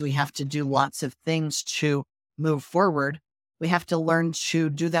We have to do lots of things to move forward. We have to learn to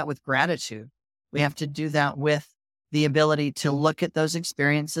do that with gratitude. We have to do that with the ability to look at those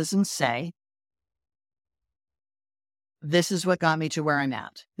experiences and say, this is what got me to where I'm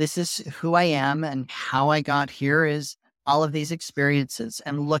at. This is who I am, and how I got here is all of these experiences,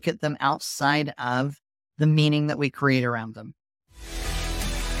 and look at them outside of the meaning that we create around them.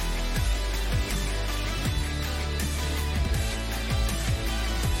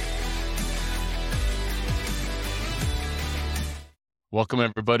 Welcome,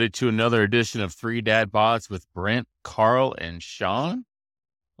 everybody, to another edition of Three Dad Bods with Brent, Carl, and Sean.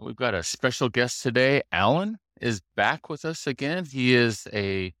 We've got a special guest today. Alan is back with us again. You're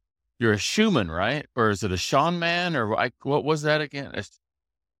a Shaman, right? Or is it a Shaman? Or what was that again?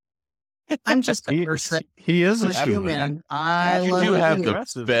 I'm just a person. He is a Shaman. I You love do have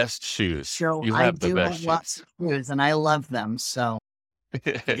shoes. the best shoes. So You I have the do best have shoes. lots of shoes, and I love them. So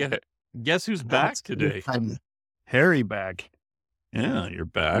Guess who's back that's today? fun. Harry back. Yeah, you're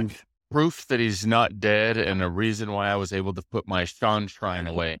back. Proof that he's not dead, and a reason why I was able to put my Sean shrine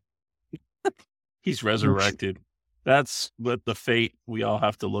away. He's resurrected. That's what the fate we all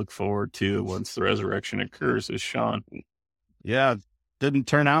have to look forward to once the resurrection occurs is Sean. Yeah, didn't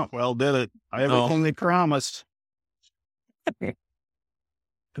turn out well, did it? Everything they promised.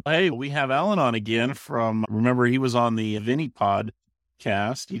 Hey, we have Alan on again remember he was on the Vinny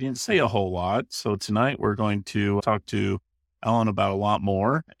podcast. He didn't say a whole lot. So tonight we're going to talk to Alan about a lot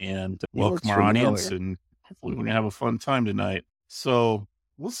more and welcome our audience, and hopefully we're going to have a fun time tonight. So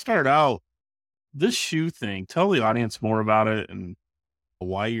we'll start out this shoe thing. Tell the audience more about it and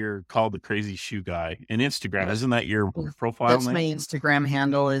why you're called the Crazy Shoe Guy. And Instagram, isn't that your profile That's name? my Instagram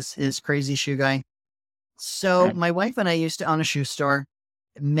handle is Crazy Shoe Guy. So my wife and I used to own a shoe store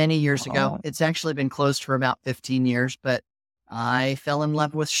many years ago. It's actually been closed for about 15 years, but I fell in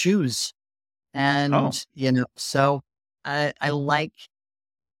love with shoes. And, so I like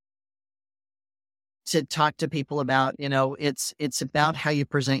to talk to people about, it's about how you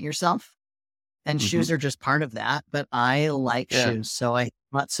present yourself, and shoes are just part of that. But I like shoes. So I have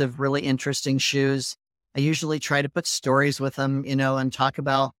lots of really interesting shoes. I usually try to put stories with them, and talk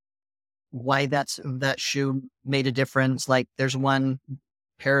about why that shoe made a difference. Like there's one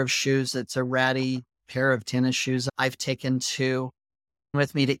pair of shoes that's a ratty pair of tennis shoes I've taken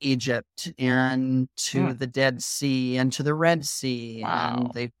with me to Egypt and to the Dead Sea and to the Red Sea. Wow.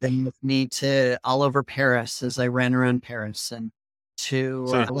 And they've been with me to all over Paris as I ran around Paris, and to,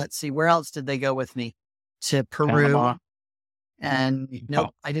 let's see, where else did they go with me? To Peru. Panama. And no,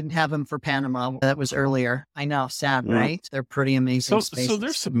 I didn't have them for Panama. That was earlier. I know. Sad, right? They're pretty amazing. So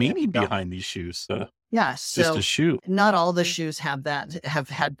there's some meaning behind these shoes. Yeah. Just So a shoe. not all the shoes have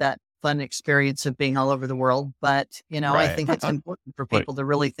had that fun experience of being all over the world, but I think it's important for people to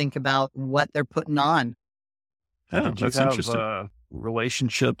really think about what they're putting on. Yeah, Did you that's have interesting.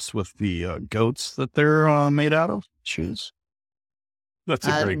 relationships with the goats that they're made out of? Shoes. That's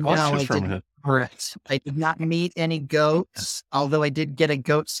a great question from him. Correct. I did not meet any goats, although I did get a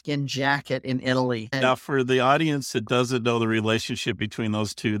goat skin jacket in Italy. Now, for the audience that doesn't know the relationship between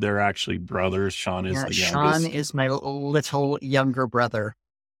those two, they're actually brothers. Sean is the youngest. Sean is my little younger brother.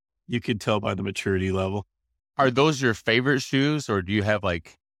 You can tell by the maturity level. Are those your favorite shoes, or do you have Is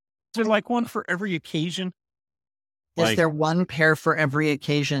there like one for every occasion? Is there one pair for every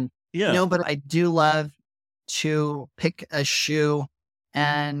occasion? Yeah. No, but I do love to pick a shoe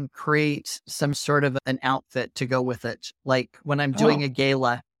and create some sort of an outfit to go with it. Like when I'm doing a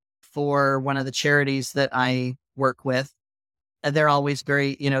gala for one of the charities that I work with, they're always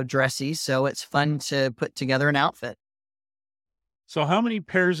very, dressy. So it's fun to put together an outfit. So how many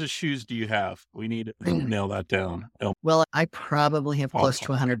pairs of shoes do you have? We need to nail that down. Well, I probably have close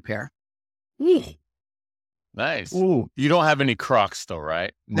to 100 pair. nice? Ooh. You don't have any Crocs though,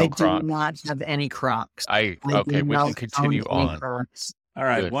 right? No I Crocs. do not have any Crocs. Okay, do we not can continue own any on. Crocs. All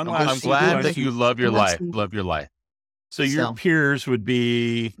right. Good. One I'm last glad that question. you love your life. Let's- Love your life. So your peers would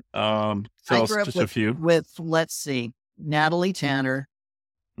be, tell I us grew up just a few. with, let's see, Natalie Tanner,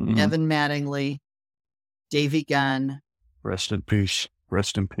 Mhm. Evan Mattingly, Davey Gunn. Rest in peace.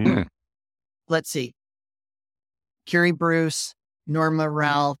 Rest in peace. Let's see, Carrie Bruce, Norma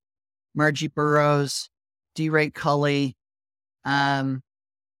Ralph, Margie Burrows, D. Ray Cully.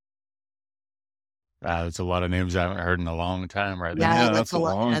 That's a lot of names I haven't heard in a long time right there. Yeah, Yeah, that's that's a a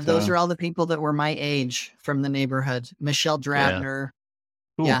lot. long And those time. are all the people that were my age from the neighborhood. Michelle Drabner.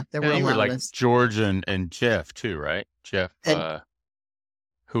 Cool. Yeah, there were And a you lot were of like us. George and Jeff too, right? Jeff, And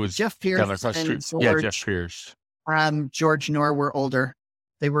who was Jeff Pierce down across the and street. Yeah, George. Jeff Pierce. George Nor were older.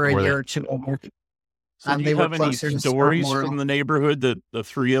 They were a Were they? year or two older. So do They you were have any closer to stories Spartanburg. from the neighborhood that the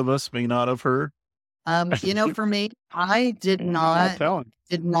three of us may not have heard? For me, I did Not telling.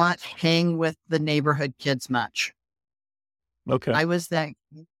 not hang with the neighborhood kids much. Okay. I was that,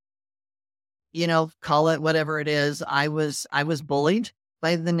 call it whatever it is. I was bullied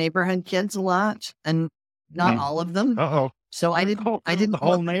by the neighborhood kids a lot, and not all of them. Uh-oh. So I didn't The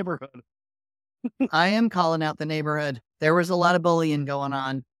whole neighborhood. I am calling out the neighborhood. There was a lot of bullying going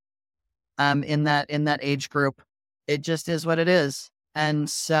on in that age group. It just is what it is. And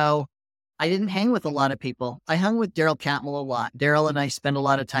so I didn't hang with a lot of people. I hung with Daryl Catmull a lot. Daryl and I spent a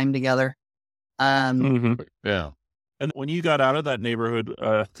lot of time together. Yeah. And when you got out of that neighborhood,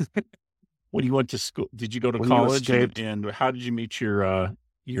 when you went to school, did you go to When you college? escaped. And how did you meet your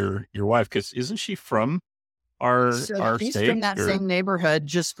wife? Because isn't she from our He's state? from that same neighborhood,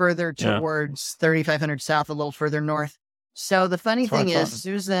 just further towards 3,500 south, a little further north. So the funny That's what thing I is, thought.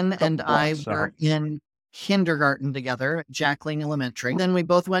 Susan Couple and I blocks were south. in kindergarten together at Jackling Elementary. Then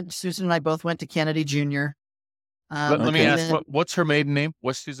Susan and I both went to Kennedy Junior. Let me Okay. ask, what's her maiden name?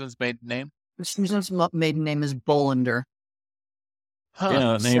 What's Susan's maiden name? Susan's maiden name is Bolander. Huh. Yeah,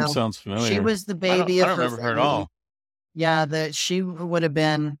 that name So sounds familiar. she was the I baby don't of her remember her at family. all. Yeah, she would have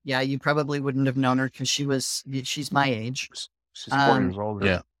been. Yeah, you probably wouldn't have known her because she's my age. She's 4 years older.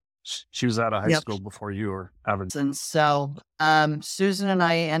 Yeah. She was out of high Yep. school before you were having. And so Susan and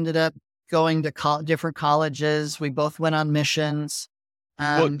I ended up going to different colleges. We both went on missions.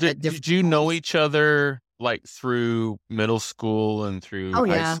 Well, did you know each other like through middle school and through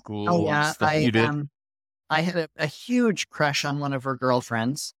high school? Oh yeah. And stuff you did? I had a huge crush on one of her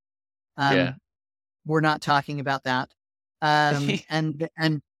girlfriends. Yeah. We're not talking about that.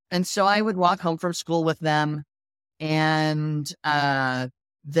 And so I would walk home from school with them, and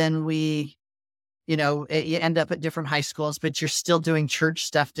then we, you end up at different high schools, but you're still doing church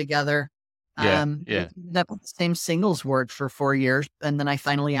stuff together. Yeah. That same singles word for 4 years, and then I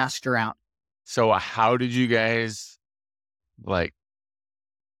finally asked her out. So how did you guys like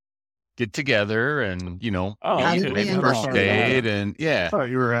get together and, How meet did and we maybe end first up? date and I thought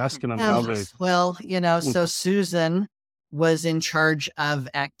you were asking them how they. Well, so Susan was in charge of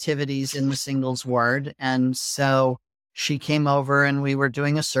activities in the singles ward. And so she came over and we were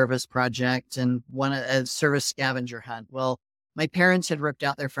doing a service project and a service scavenger hunt. Well, my parents had ripped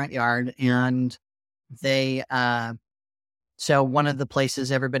out their front yard, and they, so one of the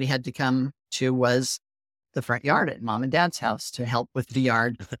places everybody had to come to was the front yard at mom and dad's house to help with the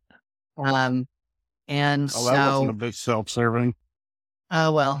yard. And That wasn't a big self-serving.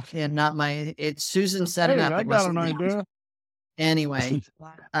 Oh, well, yeah, not Susan set it up. I It got an wasn't idea. Anyway,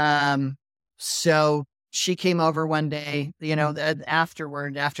 so she came over one day, after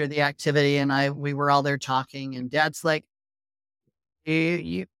the activity, and we were all there talking, and Dad's like,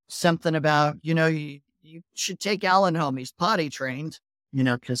 you something about, you should take Alan home. He's potty trained,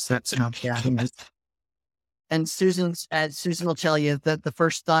 because that's how he is. And Susan will tell you that the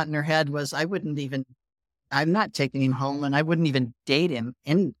first thought in her head was, I'm not taking him home, and I wouldn't even date him.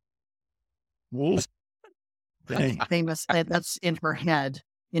 And famous, that's in her head,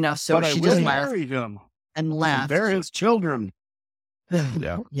 so But she I just will laughed marry him. and laughed. They're his children.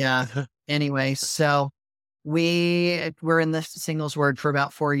 Yeah. Yeah. Anyway, so we were in the singles word for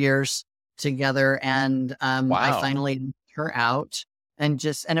about 4 years together, and I finally took her out, and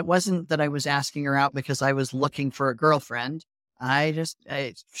it wasn't that I was asking her out because I was looking for a girlfriend.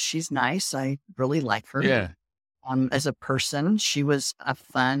 She's nice. I really like her. Yeah. As a person, she was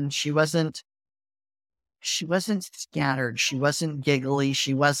fun. She wasn't scattered. She wasn't giggly.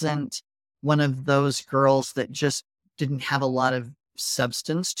 She wasn't one of those girls that just didn't have a lot of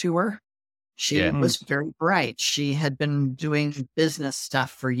substance to her. She was very bright. She had been doing business stuff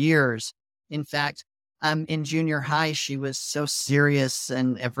for years. In fact, in junior high, she was so serious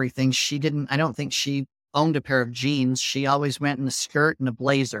and everything. I don't think she owned a pair of jeans. She always went in a skirt and a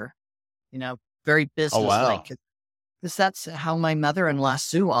blazer, very businesslike. Because that's how my mother-in-law,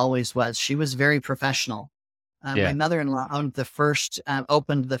 Sue, always was. She was very professional. My mother-in-law opened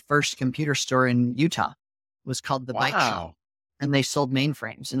the first computer store in Utah. It was called the Bike Shop, and they sold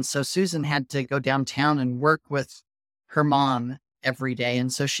mainframes. And so Susan had to go downtown and work with her mom every day.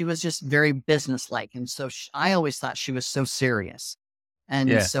 And so she was just very businesslike. And so I always thought she was so serious.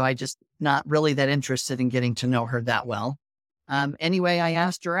 And so I just not really that interested in getting to know her that well. Anyway, I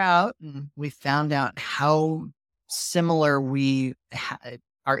asked her out, and we found out how similar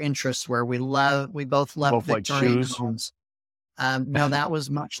our interests were. We both loved Both like Victorian shoes. homes. No, that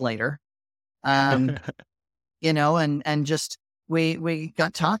was much later. And just we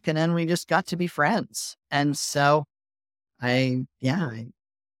got talking, and we just got to be friends. And so we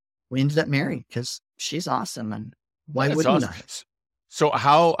ended up married because she's awesome. And why That's wouldn't awesome. So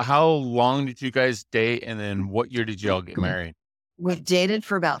how long did you guys date, and then what year did y'all get married? We dated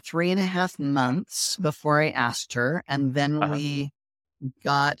for about 3.5 months before I asked her, and then we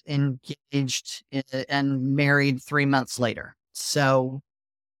got engaged and married 3 months later. So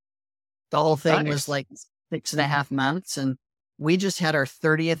the whole thing was like 6.5 months, and we just had our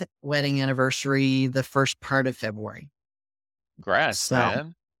 30th wedding anniversary the first part of February. Congrats,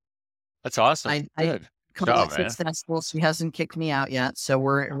 man. That's awesome. Good job, man. Successful. She hasn't kicked me out yet, so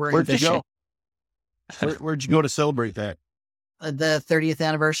we're Where'd you go? Where'd you go to celebrate that? The 30th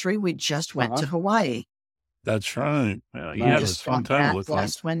anniversary, we just went to Hawaii. That's right. Yeah, it was a fun time.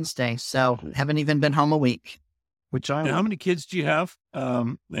 Last Wednesday, so haven't even been home a week. Which island? How many kids do you have?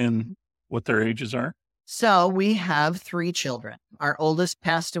 And what their ages are? So we have 3 children. Our oldest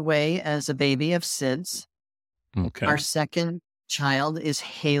passed away as a baby of SIDS. Okay. Our second child is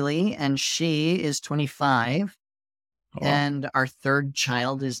Haley, and she is 25. Oh. And our third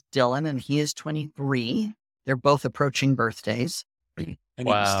child is Dylan, and he is 23. They're both approaching birthdays. Any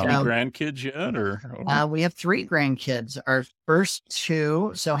grandkids yet? Or? We have 3 grandkids. Our first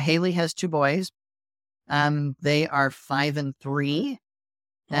 2, so Haley has 2 boys. They are 5 and 3.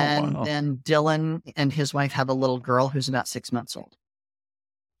 And then Dylan and his wife have a little girl who's about 6 months old.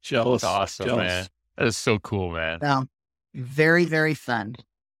 Jealous. That's awesome, man. That is so cool, man. So, very, very fun.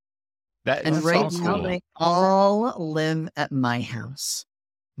 And right now, they all live at my house.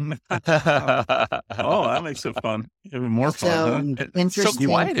 That makes it fun. Even more fun. So, interesting. So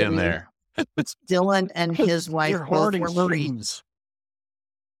quiet in there. Dylan and his wife both were Marines.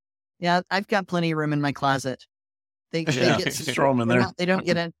 Yeah, I've got plenty of room in my closet. They get throw them in there.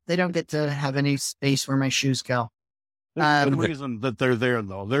 They don't get to have any space where my shoes go. There's a reason that they're there,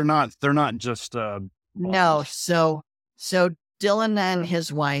 though. They're not just no. So Dylan and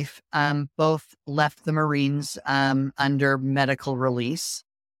his wife both left the Marines under medical release.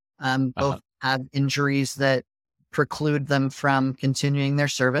 Both have injuries that preclude them from continuing their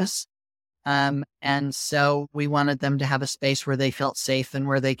service. And so we wanted them to have a space where they felt safe and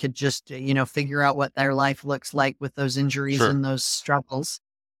where they could just, figure out what their life looks like with those injuries and those struggles.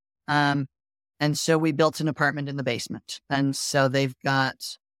 And so we built an apartment in the basement. And so they've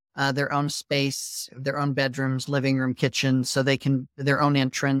got their own space, their own bedrooms, living room, kitchen, so they can, their own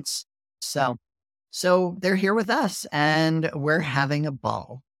entrance. So they're here with us and we're having a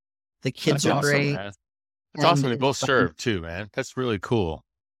ball. The kids are great. Man. It's awesome. They both serve too, man. That's really cool.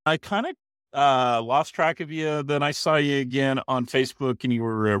 I kind of lost track of you. Then I saw you again on Facebook and you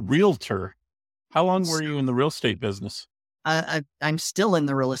were a realtor. How long were you in the real estate business? I'm still in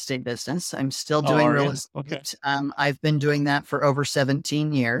the real estate business. I'm still doing real estate. Okay. I've been doing that for over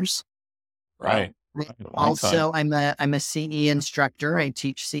 17 years. Right. Also, I'm a CE instructor. I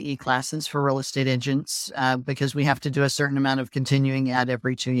teach CE classes for real estate agents because we have to do a certain amount of continuing ed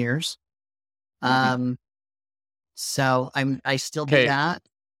every 2 years. So I still do that.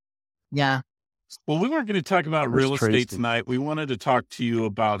 Yeah. Well, we weren't going to talk about real estate tonight. We wanted to talk to you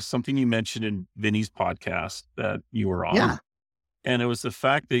about something you mentioned in Vinny's podcast that you were on. Yeah. And it was the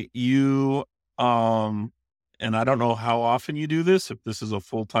fact that you, and I don't know how often you do this, if this is a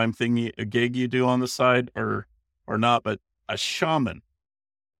full-time thing, a gig you do on the side or not, but a shaman.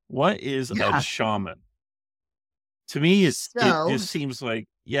 What is a shaman? To me, it just seems like,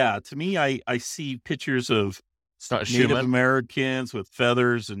 to me, I see pictures of Native Americans with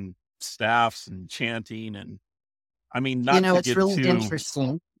feathers and staffs and chanting, and I mean, it's really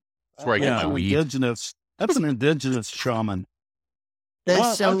interesting. That's where I get my weed. That's an indigenous shaman.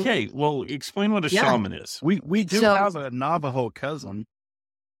 Okay, well, explain what a shaman is. We do have a Navajo cousin.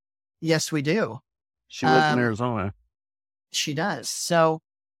 Yes, we do. She lives in Arizona. She does. So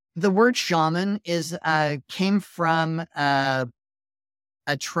the word shaman came from a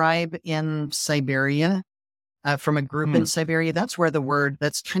tribe in Siberia. From a group in Siberia. That's where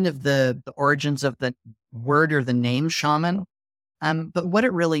that's kind of the origins of the word or the name shaman. But what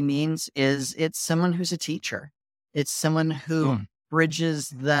it really means is it's someone who's a teacher. It's someone who bridges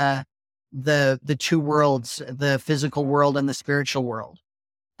the 2 worlds, the physical world and the spiritual world.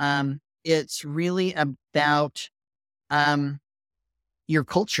 It's really about your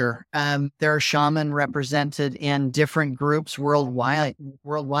culture. There are shaman represented in different groups worldwide.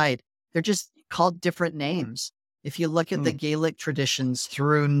 They're just called different names. If you look at the Gaelic traditions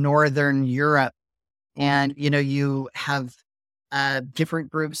through Northern Europe, and you have different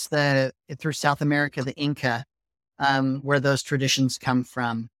groups through South America, the Inca, where those traditions come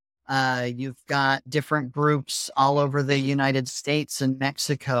from. You've got different groups all over the United States and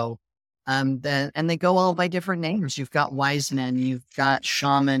Mexico. And they go all by different names. You've got wise men, you've got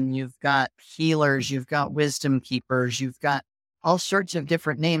shaman, you've got healers, you've got wisdom keepers, you've got all sorts of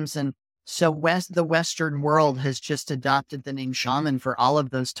different names. And so the Western world has just adopted the name shaman for all of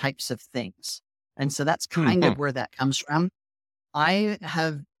those types of things. And so that's kind of where that comes from.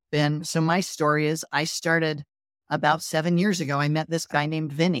 So my story is I started about 7 years ago. I met this guy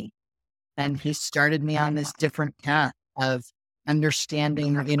named Vinny, and he started me on this different path of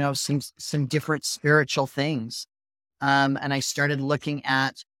understanding, some different spiritual things. And I started looking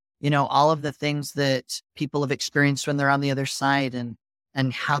at, all of the things that people have experienced when they're on the other side and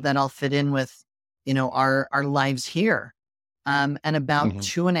how that all fit in with, our lives here. And about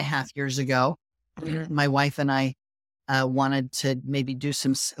 2.5 years ago, my wife and I wanted to maybe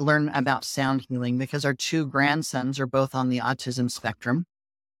learn about sound healing because our 2 grandsons are both on the autism spectrum.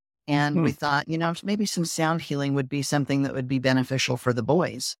 And we thought, maybe some sound healing would be something that would be beneficial for the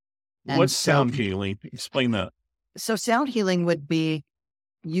boys. What's sound healing? Explain that. So sound healing would be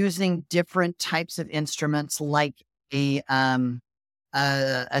using different types of instruments, like a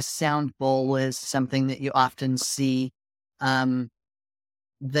sound bowl is something that you often see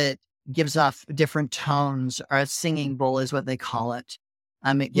that gives off different tones, or a singing bowl is what they call it.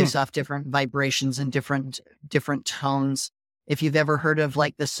 It gives off different vibrations and different tones. If you've ever heard of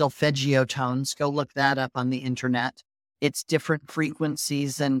like the solfeggio tones, go look that up on the internet. It's different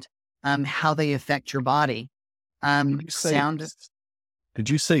frequencies and how they affect your body. Did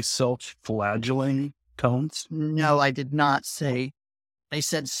you say self-flagellating tones? No, I did not say. I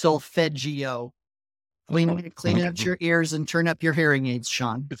said solfeggio. Clean out your ears and turn up your hearing aids,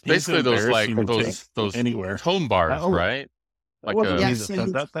 Sean. It's basically those anywhere tone bars, right? Like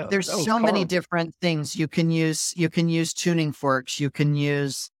there's so many different things you can use. You can use tuning forks. You can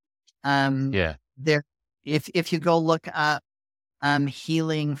use there. If you go look up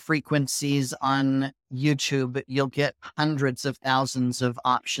healing frequencies on YouTube, you'll get hundreds of thousands of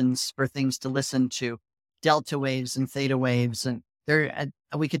options for things to listen to, delta waves and theta waves, and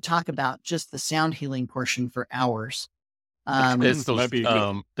we could talk about just the sound healing portion for hours.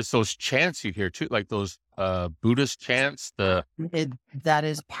 It's those chants you hear too, like those Buddhist chants. That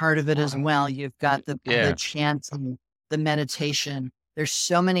is part of it as well. You've got the chants and the meditation. There's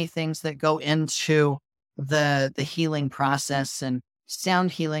so many things that go into the healing process, and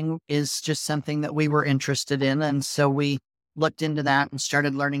sound healing is just something that we were interested in. And so we looked into that and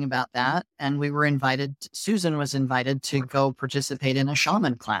started learning about that. And Susan was invited to go participate in a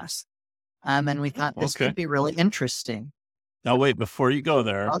shaman class. And we thought this could be really interesting. Now, wait, before you go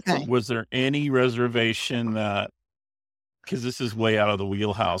there, Okay. Was there any reservation because this is way out of the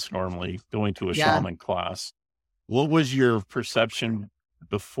wheelhouse normally, going to a shaman class. What was your perception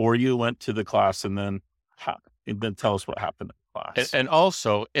before you went to the class, and then tell us what happened in the class? And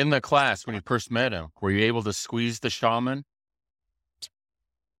also, in the class, when you first met him, were you able to squeeze the shaman?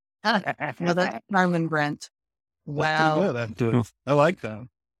 No, that's Norman Brent. Wow. That's pretty good. I like that.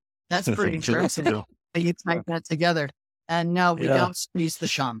 That's pretty interesting. You type that together. And no, we don't squeeze the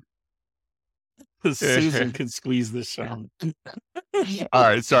shaman. Susan can squeeze the shaman. All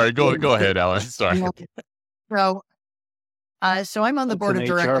right, sorry. Go ahead, Alan. Sorry. So I'm on the board of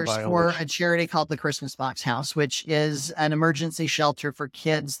directors for a charity called the Christmas Box House, which is an emergency shelter for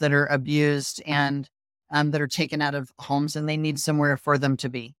kids that are abused and that are taken out of homes, and they need somewhere for them to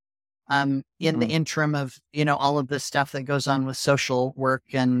be. In the interim of, all of the stuff that goes on with social work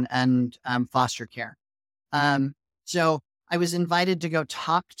and foster care. So I was invited to go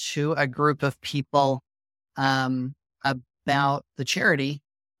talk to a group of people about the charity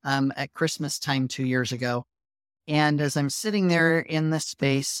at Christmas time 2 years ago. And as I'm sitting there in the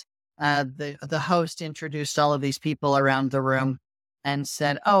space, the host introduced all of these people around the room and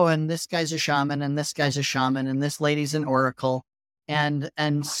said, "Oh, and this guy's a shaman, and this guy's a shaman, and this lady's an oracle." And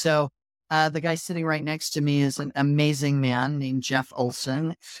so the guy sitting right next to me is an amazing man named Jeff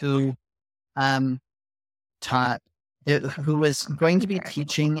Olson, who was going to be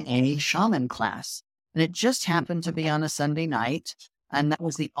teaching a shaman class. And it just happened to be on a Sunday night. And that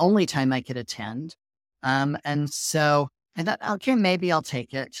was the only time I could attend. And so I thought, okay, maybe I'll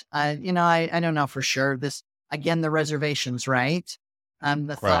take it. I don't know for sure. This, again, the reservations, right?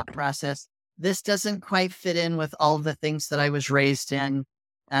 The thought process. This doesn't quite fit in with all the things that I was raised in.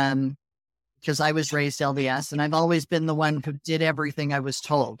 Because I was raised LDS, and I've always been the one who did everything I was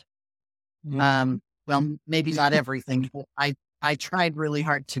told. Well, maybe not everything, but I tried really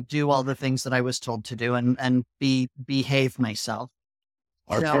hard to do all the things that I was told to do and behave myself.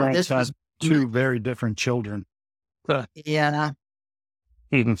 Our parents had 2 very different children. Yeah.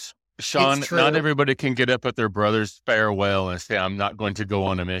 Sean, true. not everybody can get up at their brother's farewell and say, I'm not going to go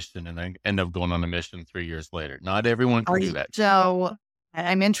on a mission, and then end up going on a mission 3 years later. Not everyone can do that. So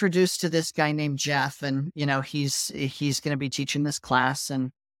I'm introduced to this guy named Jeff, and he's going to be teaching this class,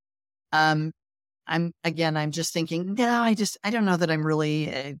 and I'm just thinking, no, I don't know that I'm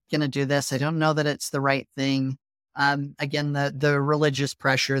really going to do this. I don't know that it's the right thing. Again, the religious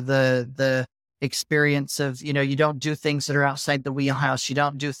pressure, the experience of, you don't do things that are outside the wheelhouse. You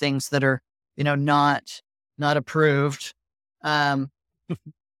don't do things that are, not approved. And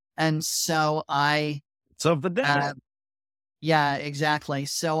so it's of the devil. yeah, exactly.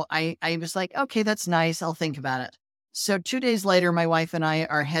 So I was like, okay, that's nice. I'll think about it. So 2 days later, my wife and I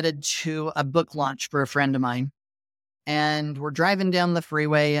are headed to a book launch for a friend of mine. And we're driving down the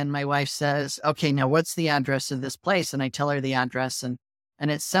freeway, and my wife says, okay, now what's the address of this place? And I tell her the address, and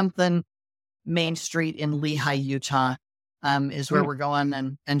it's something Main Street in Lehi, Utah, is where we're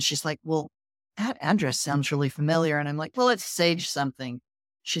going. And she's like, well, that address sounds really familiar. And I'm like, well, it's Sage something.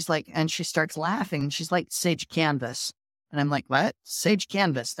 She's like, and she starts laughing. She's like, Sage Canvas. And I'm like, what? Sage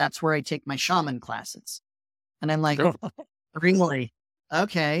Canvas. That's where I take my shaman classes. And I'm like, really?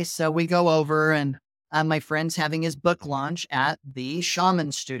 Okay. So we go over, and my friend's having his book launch at the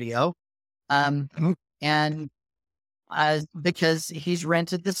Shaman studio. And because he's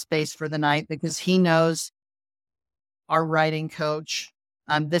rented the space for the night, because he knows our writing coach.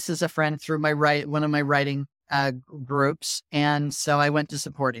 This is a friend through one of my writing groups. And so I went to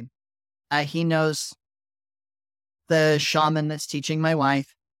support him. He knows the shaman that's teaching my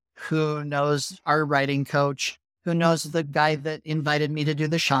wife, who knows our writing coach, who knows the guy that invited me to do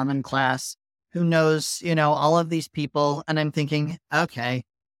the shaman class, who knows, all of these people. And I'm thinking, okay,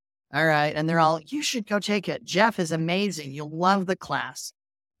 all right. And they're all, you should go take it. Jeff is amazing. You'll love the class.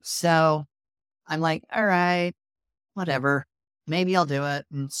 So I'm like, all right, whatever. Maybe I'll do it.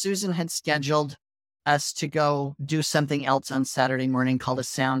 And Susan had scheduled us to go do something else on Saturday morning called a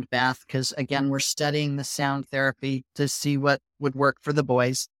sound bath. Because again, we're studying the sound therapy to see what would work for the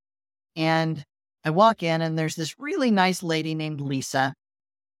boys. And I walk in, and there's this really nice lady named Lisa.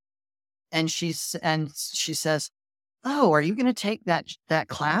 And she says, oh, are you going to take that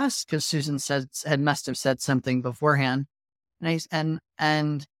class? Because Susan must have said something beforehand.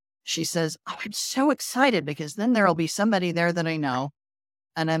 And she says, oh, I'm so excited, because then there'll be somebody there that I know.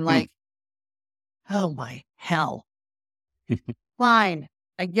 And I'm like, oh my hell. Fine.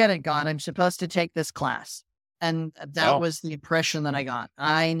 I get it, God. I'm supposed to take this class. And that was the impression that I got.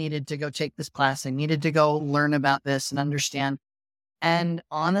 I needed to go take this class. I needed to go learn about this and understand. And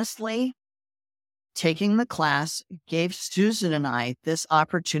honestly, taking the class gave Susan and I this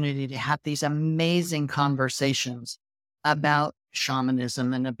opportunity to have these amazing conversations about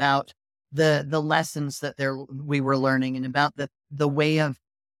shamanism and about the lessons that we were learning, and about the way of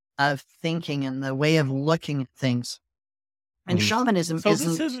thinking and the way of looking at things. And shamanism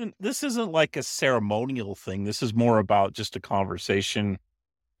this isn't like a ceremonial thing. This is more about just a conversation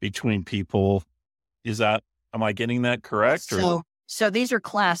between people. Am I getting that correct? So these are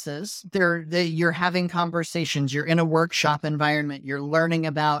classes. You're having conversations. You're in a workshop environment. You're learning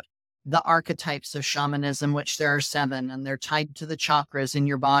about the archetypes of shamanism, which there are 7, and they're tied to the chakras in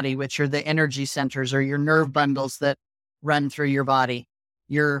your body, which are the energy centers or your nerve bundles that run through your body.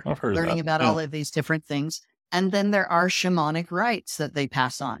 You're learning about all of these different things. And then there are shamanic rites that they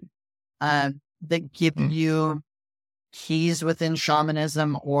pass on that give you keys within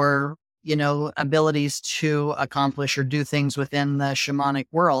shamanism, or abilities to accomplish or do things within the shamanic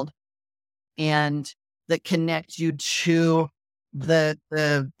world, and that connect you to the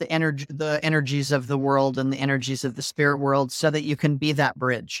energies of the world and the energies of the spirit world, so that you can be that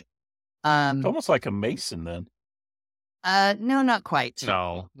bridge. It's almost like a Mason then. No, not quite.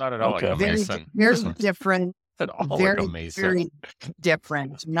 No, not at all. Okay. Like a Mason. Very different. At all Very, like a Mason. very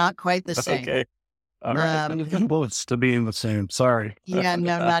different. Not quite the same. Okay. All right. Close to being the same. Sorry. Yeah,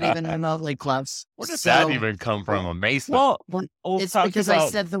 no, not even remotely close. Where did that even come from? A Mason? Well, it's because I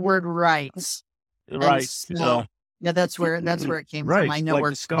said the word rights. Right. So, yeah, that's where it came Right, from. I know like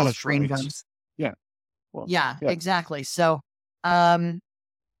where the Scottish string rights. comes. Yeah. Well, Yeah, yeah. exactly. So, the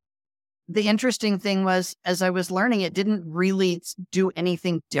interesting thing was, as I was learning, it didn't really do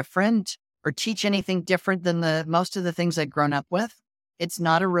anything different or teach anything different than most of the things I'd grown up with. It's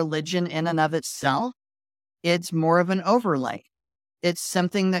not a religion in and of itself. It's more of an overlay. It's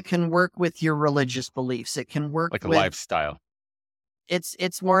something that can work with your religious beliefs. It can work like a with lifestyle.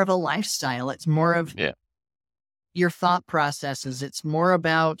 It's more of a lifestyle. It's more of your thought processes. It's more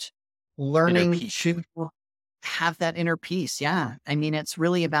about learning to have that inner peace. Yeah. I mean, it's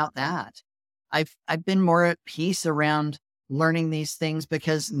really about that. I've been more at peace around learning these things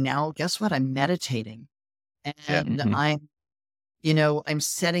because now guess what? I'm meditating and Mhm. I'm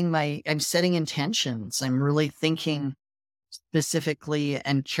setting intentions. I'm really thinking specifically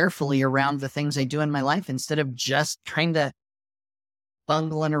and carefully around the things I do in my life instead of just kind of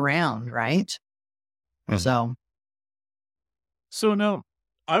bungling around. Right. Mhm. So, So now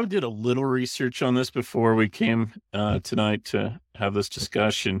I did a little research on this before we came tonight to have this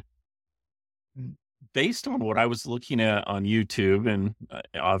discussion. Based on what I was looking at on YouTube, and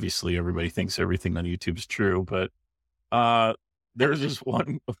obviously everybody thinks everything on YouTube is true, but uh, there's this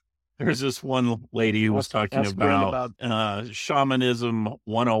one there's this one lady who was talking That's great about shamanism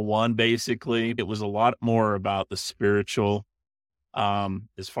 101. Basically, it was a lot more about the spiritual,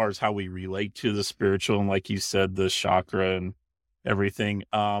 as far as how we relate to the spiritual, and like you said, the chakra and everything.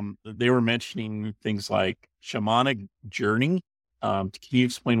 They were mentioning things like shamanic journey. Can you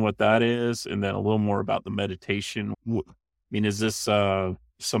explain what that is, and then a little more about the meditation? I mean, is this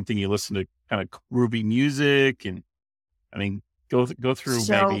something you listen to kind of groovy music? And I mean, go through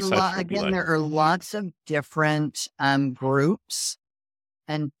maybe such would be again, like, there are lots of different groups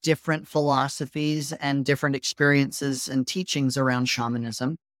and different philosophies and different experiences and teachings around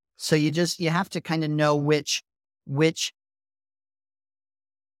shamanism. So you have to kind of know which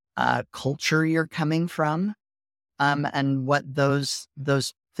culture you're coming from, and what those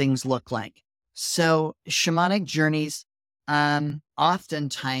things look like. So shamanic journeys,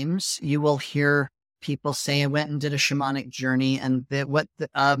 oftentimes you will hear people say, I went and did a shamanic journey, and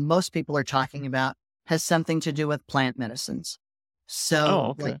most people are talking about has something to do with plant medicines. oh,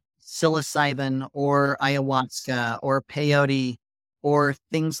 So like okay, psilocybin or ayahuasca or peyote or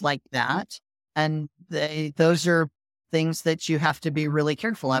things like that. And those are things that you have to be really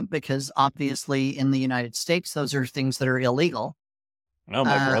careful of because obviously in the United States, those are things that are illegal. well,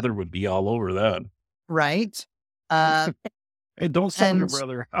 my Uh, brother would be all over that. right. Uh, Hey, don't sell your and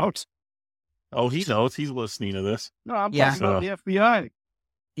brother out. Oh, he knows. He's listening to this. No, I'm yeah, talking about the FBI.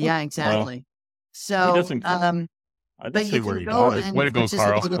 yeah, Well, exactly. he So, doesn't. I didn't but say you where can he go got it. Way and to go,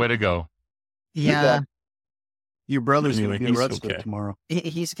 Carl. participate. Way to go. Yeah, Your brother's Anyway, going to be he's arrested okay. tomorrow.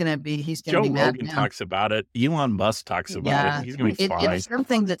 he's gonna Joe be mad Rogan now. talks about it. Elon Musk talks about it. Yeah, He's gonna be fine. it's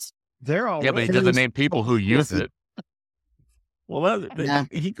something that's They're Yeah, but he already. doesn't name people who use it. Well, yeah,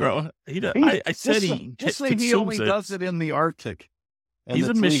 he grow. He. He, I said just, he just say he consumes only it. does it in the Arctic. And He's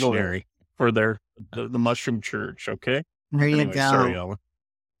a it's legal there. missionary for the Mushroom Church. Okay. there you Anyway, sorry, go. Alan.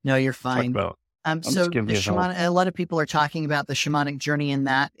 No, you're Talk fine. about. I'm So just giving the you help. shaman, a lot of people are talking about the shamanic journey in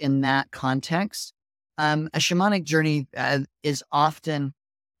that context. A shamanic journey is often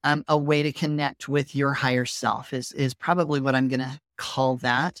a way to connect with your higher self. Is probably what I'm going to call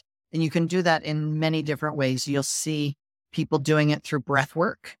that, and you can do that in many different ways. You'll see people doing it through breath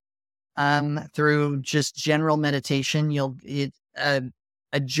work, through just general meditation.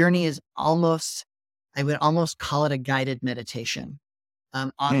 A journey is almost, I would almost call it a guided meditation.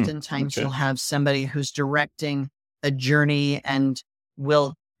 Oftentimes okay. you'll have somebody who's directing a journey and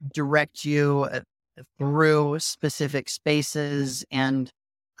will direct you through specific spaces. And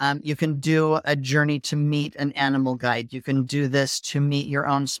you can do a journey to meet an animal guide. You can do this to meet your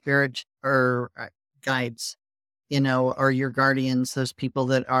own spirit or guides, or your guardians, those people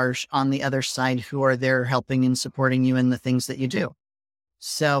that are on the other side who are there helping and supporting you in the things that you do.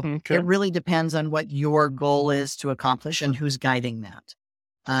 So Okay. it really depends on what your goal is to accomplish and who's guiding that.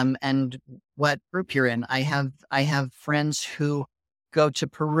 And what group you're in. I have friends who go to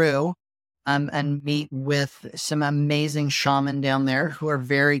Peru, and meet with some amazing shaman down there who are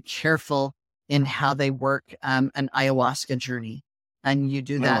very careful in how they work, an ayahuasca journey. And you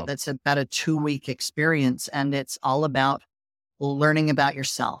do that. Oh, That's about a 2-week experience, and it's all about learning about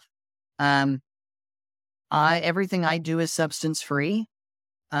yourself. Um, everything I do is substance free.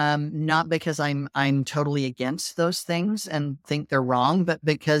 Not because I'm totally against those things and think they're wrong, but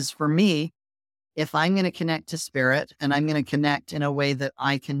because for me, if I'm going to connect to spirit and I'm going to connect in a way that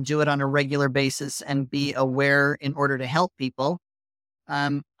I can do it on a regular basis and be aware in order to help people,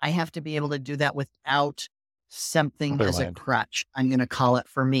 I have to be able to do that without something Clear as a mind. crutch. I'm going to call it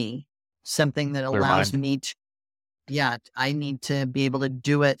for me, something that Clear allows mind. me to, yeah, I need to be able to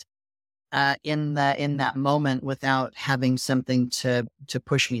do it in that moment without having something to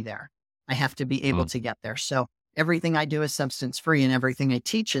push me there. I have to be able Mm. to get there. So everything I do is substance free and everything I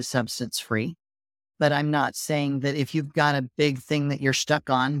teach is substance free. But I'm not saying that if you've got a big thing that you're stuck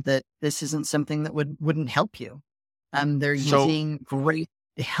on, that this isn't something that wouldn't help you. They're So, using great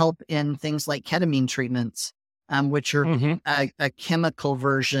help in things like ketamine treatments, which are mhm. a chemical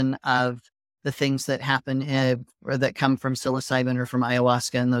version of the things that happen or that come from psilocybin or from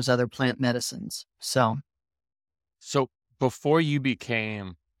ayahuasca and those other plant medicines. So, so before you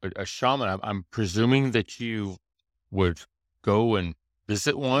became a shaman, I'm presuming that you would go and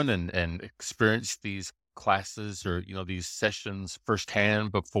visit one and experience these classes or, these sessions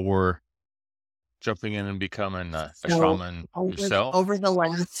firsthand before jumping in and becoming a So shaman over, yourself. over the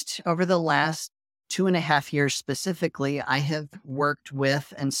last 2.5 years specifically, I have worked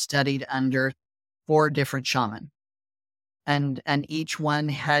with and studied under 4 different shaman, and each one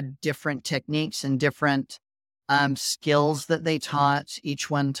had different techniques and different skills that they taught. Each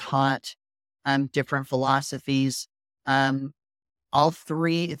one taught different philosophies. Um, all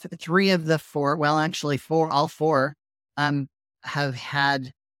three of the 4, well, actually all 4, have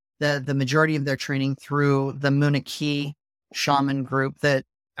had the majority of their training through the Munaki shaman group that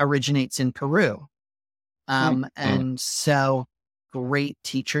originates in Peru. And so great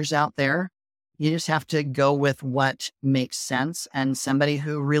teachers out there. You just have to go with what makes sense and somebody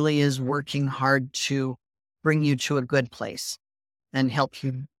who really is working hard to bring you to a good place and help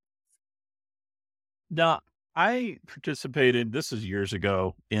you. Now, I participated, this is years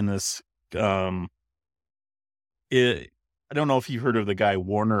ago, in this. I don't know if you heard of the guy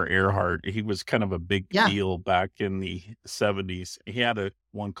Warner Earhart. He was kind of a big Yeah. deal back in the 70s. He had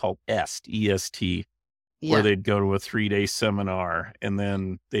one called EST, EST, where Yeah. they'd go to a 3-day seminar, and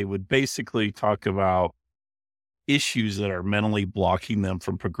then they would basically talk about issues that are mentally blocking them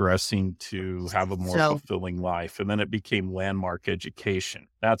from progressing to have a more So fulfilling life. And then it became landmark education.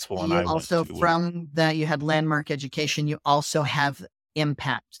 That's one you I went also, to. from that, you had landmark education. You also have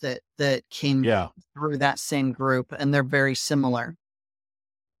impact that came Yeah. through that same group, and they're very similar.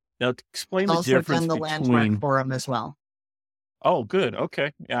 Now, explain the Also difference done the landmark between. forum as well. Oh, good.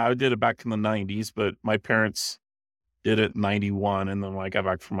 Okay. Yeah, I did it back in the 90s, but my parents did it in 91. And then when I got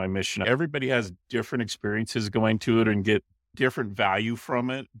back from my mission, everybody has different experiences going to it and get different value from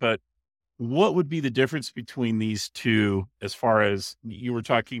it. But what would be the difference between these two, as far as you were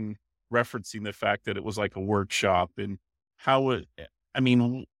talking, referencing the fact that it was like a workshop, and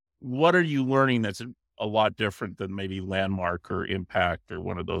what are you learning that's a lot different than maybe Landmark or Impact or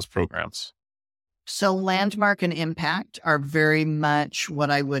one of those programs? So landmark and impact are very much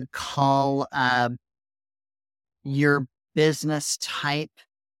what I would call your business type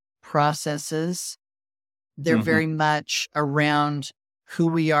processes. They're Mhm. very much around who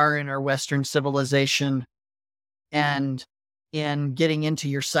we are in our Western civilization and in getting into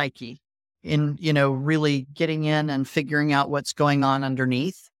your psyche, in, really getting in and figuring out what's going on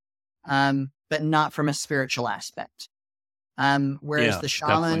underneath, but not from a spiritual aspect. Whereas Yeah,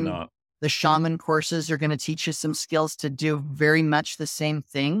 definitely not. the shaman courses are going to teach you some skills to do very much the same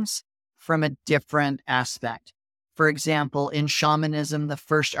things from a different aspect. For example, in shamanism, the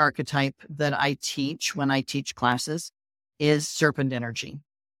first archetype that I teach when I teach classes is serpent energy,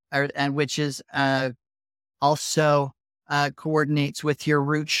 and which is also coordinates with your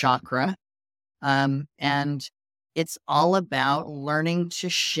root chakra. And it's all about learning to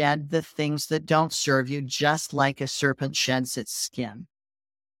shed the things that don't serve you, just like a serpent sheds its skin.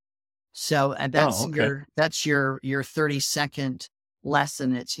 So Oh, okay. that's your 30-second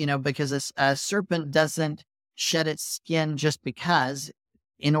lesson. It's, because a serpent doesn't shed its skin just because.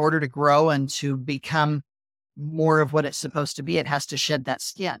 In order to grow and to become more of what it's supposed to be, it has to shed that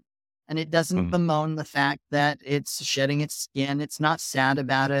skin. And it doesn't bemoan the fact that it's shedding its skin. It's not sad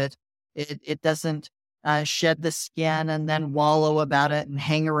about it. It doesn't shed the skin and then wallow about it and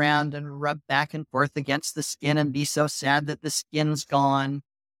hang around and rub back and forth against the skin and be so sad that the skin's gone.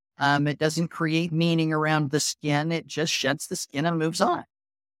 It doesn't create meaning around the skin. It just sheds the skin and moves on.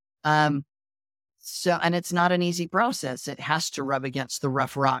 And it's not an easy process. It has to rub against the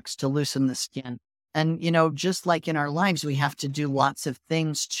rough rocks to loosen the skin. And, just like in our lives, we have to do lots of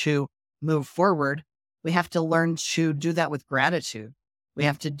things to move forward. We have to learn to do that with gratitude. We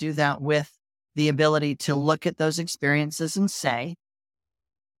have to do that with the ability to look at those experiences and say,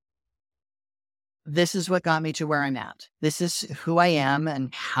 this is what got me to where I'm at. This is who I am,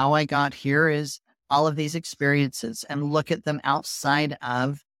 and how I got here is all of these experiences, and look at them outside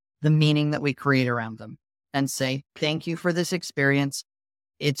of the meaning that we create around them and say, thank you for this experience.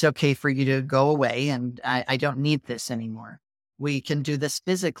 It's okay for you to go away, and I don't need this anymore. We can do this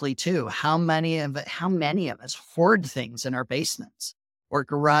physically too. How many of us hoard things in our basements or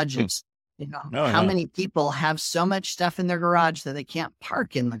garages? How many people have so much stuff in their garage that they can't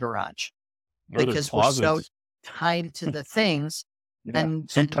park in the garage? Or Because we're so closets. tied to the things. Yeah.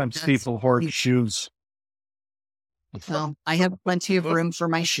 And Sometimes people hoard shoes. Well, I have plenty of room for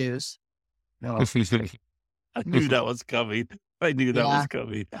my shoes. No. I knew that was coming. I knew that was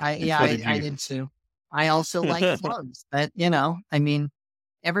coming. I did too. I also like clothes, but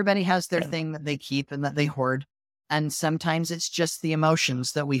everybody has their thing that they keep and that they hoard. And sometimes it's just the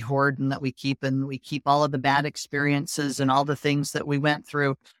emotions that we hoard and that we keep, and we keep all of the bad experiences and all the things that we went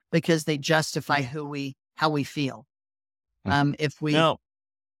through because they justify how we feel. If we No,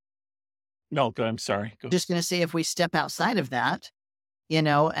 I'm sorry. Go. just going to say, if we step outside of that,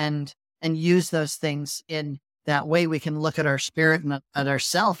 and use those things in that way, we can look at our spirit and at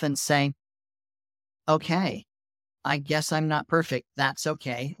ourself and say, okay, I guess I'm not perfect. That's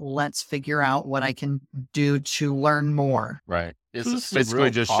okay. Let's figure out what I can do to learn more. Right. It's So this is a basically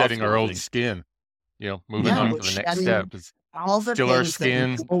real just shedding our old possibility. skin, moving Yeah, on we're to the next shedding step. It's all the still our things that we skin,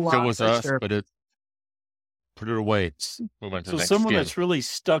 no still longer was us, serve. but put it away. Move on to So the next someone skin. that's really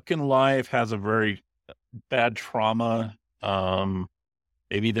stuck in life, has a very bad trauma.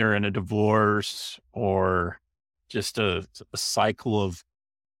 Maybe they're in a divorce or just a cycle of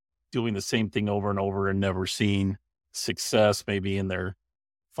doing the same thing over and over and never seeing success, maybe in their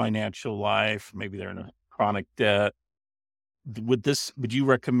financial life, maybe they're in a chronic debt. Would you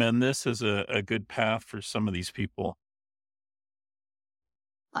recommend this as a good path for some of these people?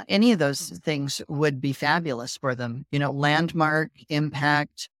 Any of those things would be fabulous for them. Landmark,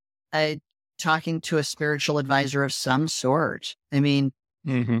 impact, talking to a spiritual advisor of some sort. I mean,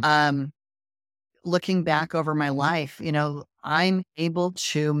 Mm-hmm. looking back over my life, I'm able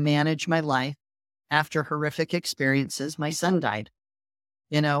to manage my life after horrific experiences. My son died.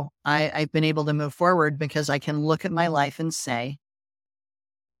 I've been able to move forward because I can look at my life and say,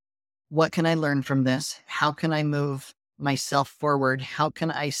 what can I learn from this? How can I move myself forward? How can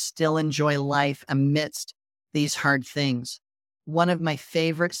I still enjoy life amidst these hard things? One of my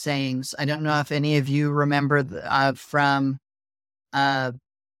favorite sayings, I don't know if any of you remember from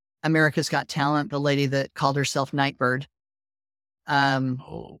America's Got Talent, the lady that called herself Nightbird.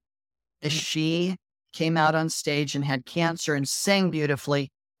 She came out on stage and had cancer and sang beautifully.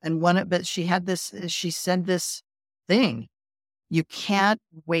 But she said this thing: you can't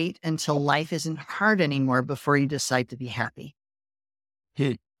wait until life isn't hard anymore before you decide to be happy.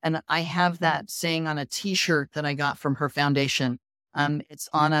 And I have that saying on a t-shirt that I got from her foundation. It's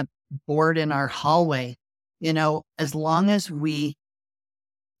on a board in our hallway. As long as we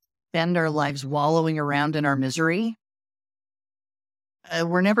spend our lives wallowing around in our misery,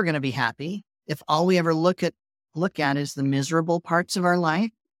 we're never going to be happy. If all we ever look at is the miserable parts of our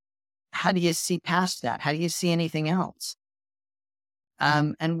life, how do you see past that? How do you see anything else?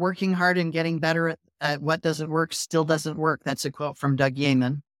 And working hard and getting better at what doesn't work still doesn't work. That's a quote from Doug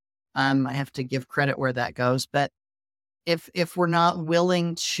Yaman. I have to give credit where that goes. But if we're not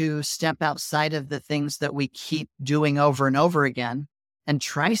willing to step outside of the things that we keep doing over and over again and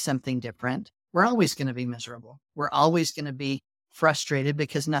try something different, we're always going to be miserable. We're always going to be frustrated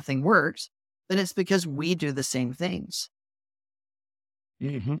because nothing works, but it's because we do the same things.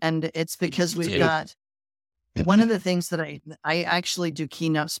 Mm-hmm. And it's because we've got one of the things that I actually do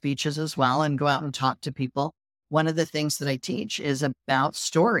keynote speeches as well and go out and talk to people. One of the things that I teach is about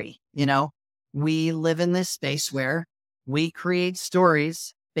story. We live in this space where we create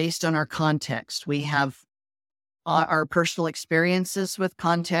stories based on our context. We have our personal experiences with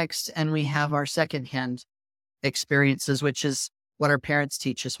context, and we have our secondhand experiences, which is what our parents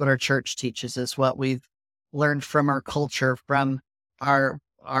teach us, what our church teaches us, what we've learned from our culture, from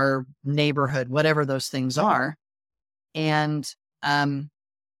our neighborhood, whatever those things are. And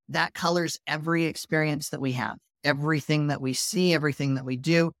that colors every experience that we have, everything that we see, everything that we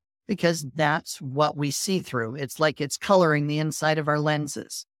do, because that's what we see through. It's like it's coloring the inside of our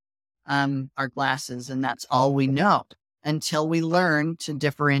lenses, our glasses, and that's all we know until we learn to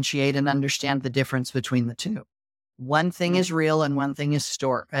differentiate and understand the difference between the two. One thing is real and one thing is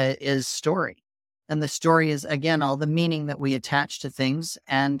story. And the story is, again, all the meaning that we attach to things.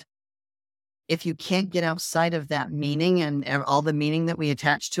 And if you can't get outside of that meaning and all the meaning that we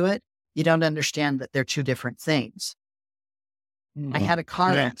attach to it, you don't understand that they're two different things. I had a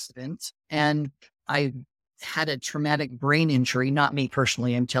car accident and I had a traumatic brain injury, not me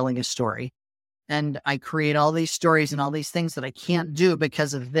personally. I'm telling a story. And I create all these stories and all these things that I can't do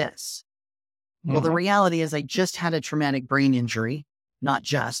because of this. Well, the reality is I just had a traumatic brain injury, not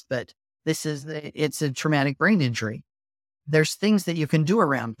just, but it's a traumatic brain injury. There's things that you can do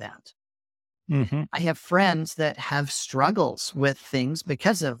around that. I have friends that have struggles with things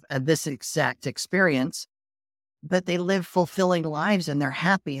because of this exact experience, but they live fulfilling lives and they're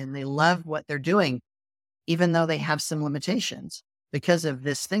happy and they love what they're doing, even though they have some limitations because of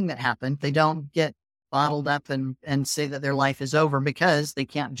this thing that happened. They don't get bottled up and say that their life is over because they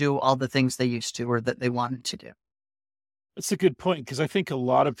can't do all the things they used to or that they wanted to do. That's a good point, because I think a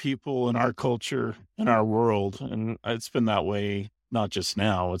lot of people in our culture, in our world, and it's been that way not just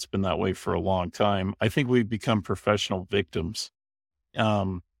now, it's been that way for a long time. I think we've become professional victims.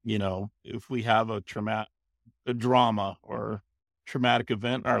 If we have a drama or traumatic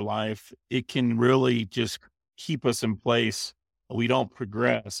event in our life, it can really just keep us in place. We don't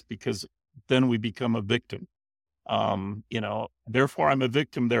progress because then we become a victim. Therefore I'm a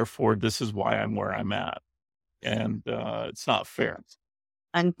victim. Therefore, this is why I'm where I'm at. And it's not fair.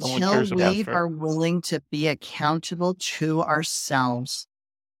 No one Until cares about we fair. are willing to be accountable to ourselves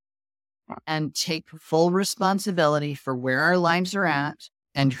and take full responsibility for where our lives are at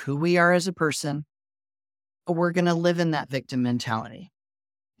and who we are as a person, we're going to live in that victim mentality.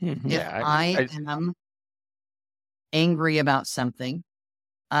 Mhm. If I am angry about something,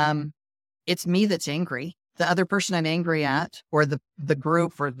 it's me that's angry. The other person I'm angry at, or the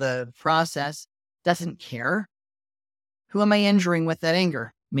group or the process, doesn't care. Who am I injuring with that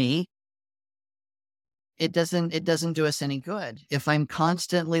anger? Me. It doesn't do us any good. If I'm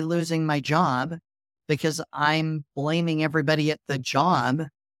constantly losing my job because I'm blaming everybody at the job,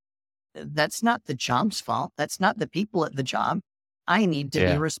 that's not the job's fault. That's not the people at the job. I need to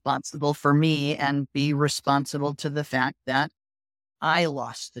be responsible for me and be responsible to the fact that I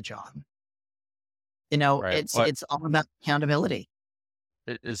lost the job. Right. It's all about accountability.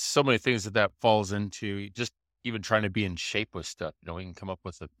 It's so many things that falls into, just even trying to be in shape with stuff. We can come up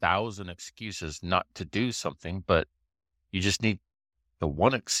with 1,000 excuses not to do something, but you just need the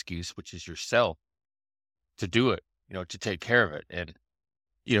one excuse, which is yourself, to do it, to take care of it. And,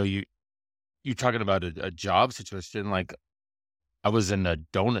 you talking about a job situation, like I was in a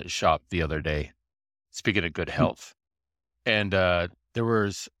donut shop the other day, speaking of good health. And there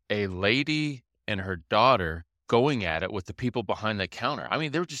was a lady and her daughter going at it with the people behind the counter. I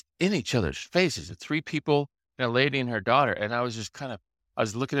mean, they were just in each other's faces. The three people and a lady and her daughter. And I was just I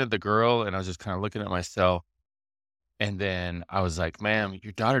was looking at the girl and I was just kind of looking at myself. And then I was like, ma'am,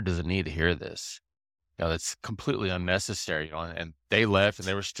 your daughter doesn't need to hear this. That's completely unnecessary. And they left and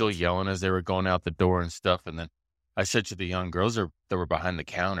they were still yelling as they were going out the door and stuff. And then I said to the young girls that were behind the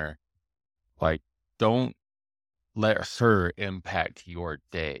counter, like, don't let her impact your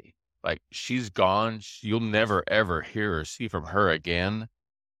day. Like, she's gone. You'll never, ever hear or see from her again.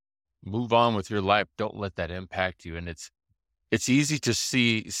 Move on with your life. Don't let that impact you. And it's easy to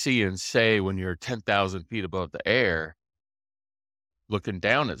see and say when you're 10,000 feet above the air, looking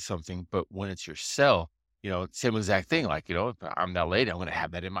down at something, but when it's yourself, same exact thing. Like, if I'm that lady, I'm going to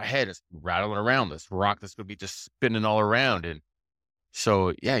have that in my head. It's rattling around, this rock that's going to be just spinning all around. And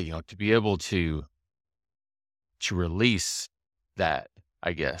so, yeah, to be able to release that,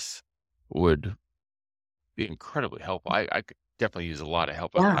 I guess, would be incredibly helpful. I could definitely use a lot of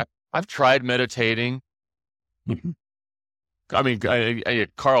help. Yeah. I've tried meditating. I mean,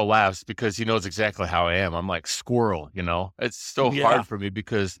 Carl laughs because he knows exactly how I am. I'm like squirrel, It's so hard for me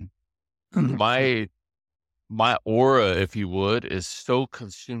because my aura, if you would, is so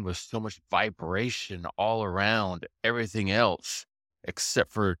consumed with so much vibration all around everything else,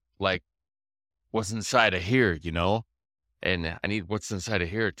 except for like what's inside of here, and I need what's inside of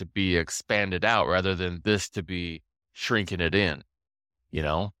here to be expanded out rather than this to be shrinking it in,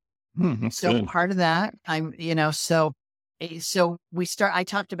 So part of that, I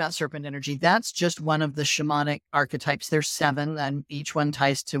talked about serpent energy. That's just one of the shamanic archetypes. There's 7 and each one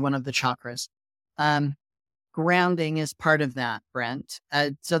ties to one of the chakras. Grounding is part of that, Brent.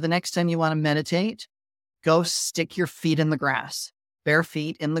 So the next time you want to meditate, go stick your feet in the grass, bare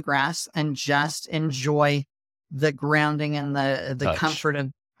feet in the grass, and just enjoy the grounding and the comfort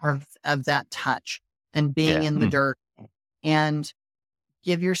of that touch and being in the dirt, and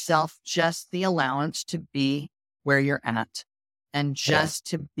give yourself just the allowance to be where you're at and just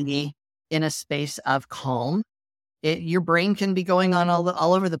to be in a space of calm. Your brain can be going on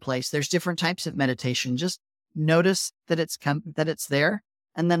all over the place. There's different types of meditation. Just notice that it's there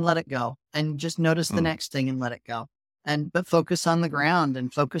and then let it go, and just notice the next thing and let it go. But focus on the ground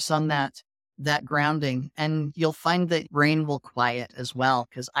and focus on that grounding, and you'll find that brain will quiet as well.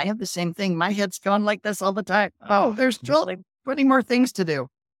 Cause I have the same thing. My head's going like this all the time. Oh, there's 20 more things to do.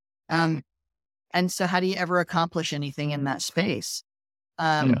 And so how do you ever accomplish anything in that space?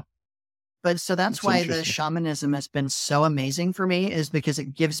 But so that's why the shamanism has been so amazing for me, is because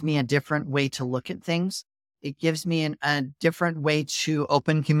it gives me a different way to look at things. It gives me a different way to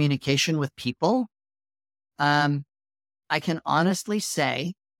open communication with people. I can honestly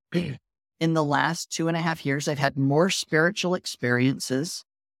say in the last 2.5 years, I've had more spiritual experiences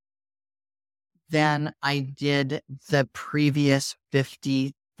than I did the previous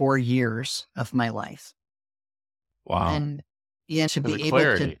 54 years of my life. Wow. And to be able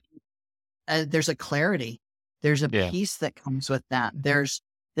to, there's a clarity. There's a Yeah. peace that comes with that. There's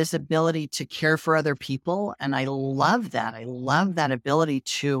this ability to care for other people. And I love that. I love that ability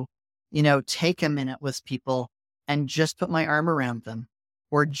to, take a minute with people and just put my arm around them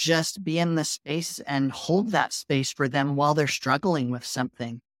or just be in the space and hold that space for them while they're struggling with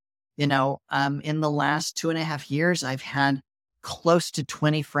something. In the last 2.5 years, I've had close to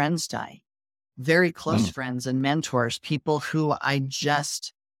 20 friends die, very close friends and mentors, people who I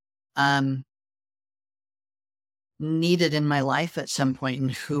just, needed in my life at some point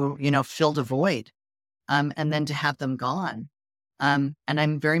and who, filled a void. And then to have them gone. And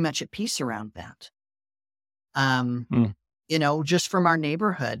I'm very much at peace around that. Just from our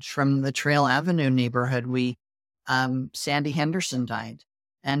neighborhood, from the Trail Avenue neighborhood, Sandy Henderson died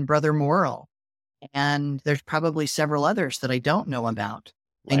and Brother Morrill. And there's probably several others that I don't know about.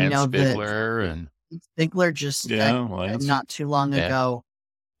 I Lance know that Bigler and Bigler just Lance. not too long ago.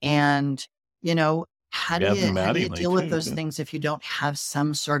 And, how do you deal with those things if you don't have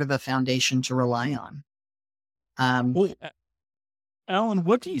some sort of a foundation to rely on? Well, Alan,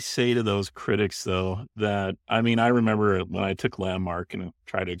 what do you say to those critics, though? I remember when I took Landmark and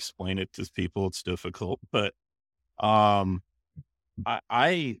try to explain it to people, it's difficult. But the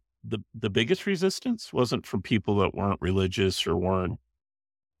biggest resistance wasn't from people that weren't religious or weren't.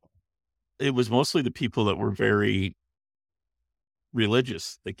 It was mostly the people that were very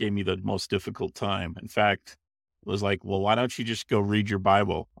religious that gave me the most difficult time. In fact, it was like, well, why don't you just go read your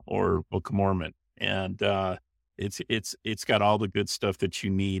Bible or Book of Mormon? And it's got all the good stuff that you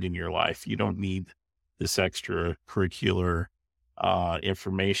need in your life. You don't need this extra curricular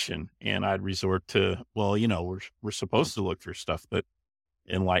information. And I'd resort to, well, we're supposed to look for stuff that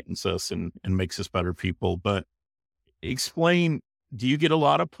enlightens us and makes us better people. But explain, do you get a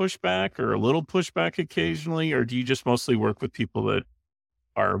lot of pushback or a little pushback occasionally, or do you just mostly work with people that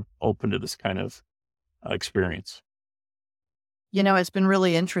are open to this kind of experience? It's been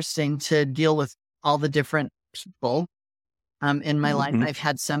really interesting to deal with all the different people in my life. I've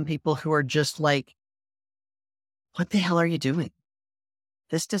had some people who are just like, what the hell are you doing?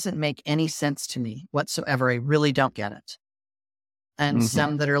 This doesn't make any sense to me whatsoever. I really don't get it. And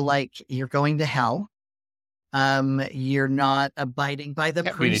some that are like, you're going to hell. You're not abiding by the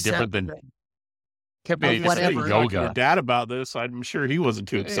precept. Can't be any different than Whatever. yoga. Your dad about this, I'm sure he wasn't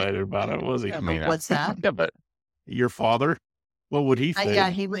too excited about it, was he? What's that? Yeah, but Your father? What would he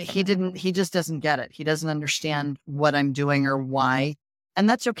think? He just doesn't get it. He doesn't understand what I'm doing or why. And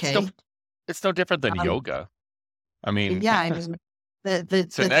that's okay. It's no different than yoga. It's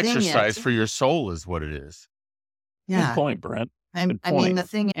an exercise for your soul is what it is. Yeah. Good point, Brent.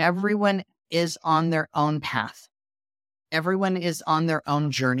 Everyone is on their own path. Everyone is on their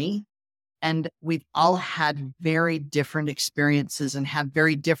own journey. And we've all had very different experiences and have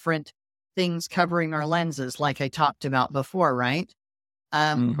very different things covering our lenses, like I talked about before, right?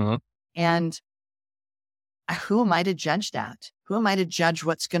 And who am I to judge that? Who am I to judge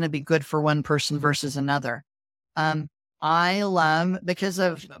what's going to be good for one person versus another? I love, because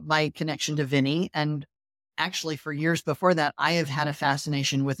of my connection to Vinny, and actually for years before that, I have had a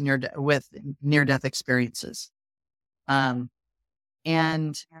fascination with near-death experiences. And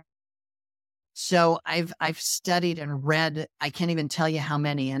so I've studied and read, I can't even tell you how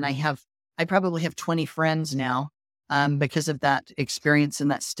many, and I probably have 20 friends now, because of that experience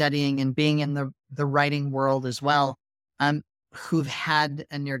and that studying and being in the writing world as well, who've had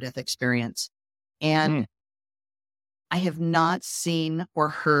a near-death experience. And I have not seen or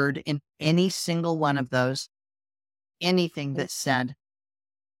heard in any single one of those anything that said,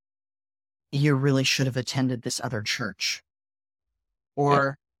 you really should have attended this other church,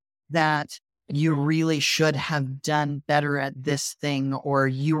 or that you really should have done better at this thing, or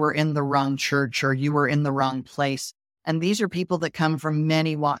you were in the wrong church, or you were in the wrong place. And these are people that come from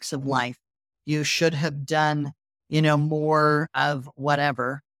many walks of life. You should have done, more of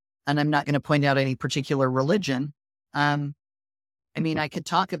whatever. And I'm not going to point out any particular religion. I could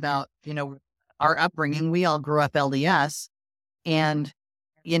talk about, our upbringing. We all grew up LDS, and,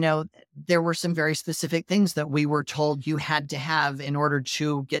 there were some very specific things that we were told you had to have in order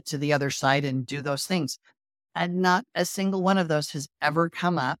to get to the other side and do those things. And not a single one of those has ever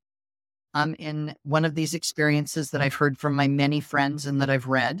come up in one of these experiences that I've heard from my many friends and that I've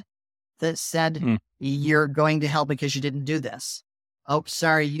read that said, you're going to hell because you didn't do this. Oh,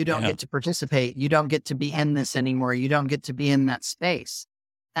 sorry, you don't get to participate. You don't get to be in this anymore. You don't get to be in that space.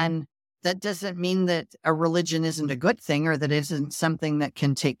 And that doesn't mean that a religion isn't a good thing or that it isn't something that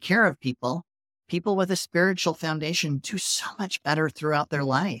can take care of people. People with a spiritual foundation do so much better throughout their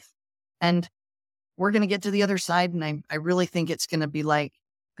life. And we're going to get to the other side. And I really think it's going to be like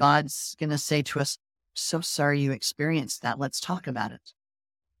God's going to say to us, so sorry you experienced that. Let's talk about it.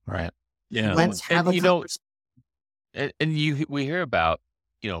 Right. Yeah. Let's have a conversation. We hear about,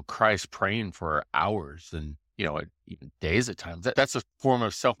 Christ praying for hours and, even days at times. That's a form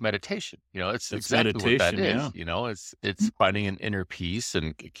of self-meditation. It's It's exactly what that meditation. is. Yeah. It's finding an inner peace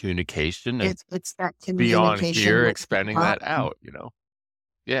and communication, and It's that beyond communication here, with expanding God. that out,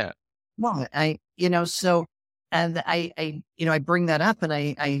 Yeah. Well, so, and I bring that up and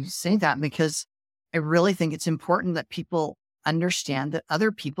I say that because I really think it's important that people understand that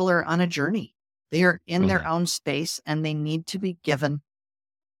other people are on a journey. They are in their own space and they need to be given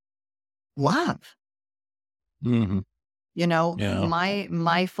love. Mm-hmm. Yeah.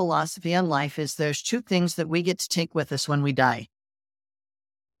 My philosophy on life is there's two things that we get to take with us when we die.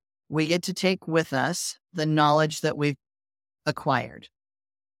 We get to take with us the knowledge that we've acquired,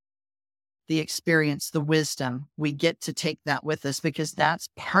 the experience, the wisdom. We get to take that with us because that's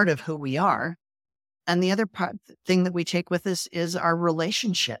part of who we are. And the other thing that we take with us is our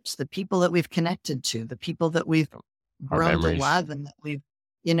relationships, the people that we've connected to, the people that we've grown to love, and that we've,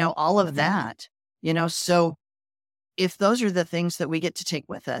 all of that, so if those are the things that we get to take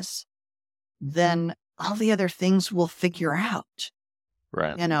with us, then all the other things we'll figure out.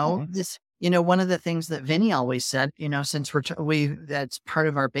 Right. One of the things that Vinny always said, since that's part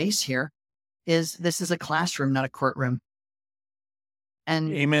of our base here, is this is a classroom, not a courtroom.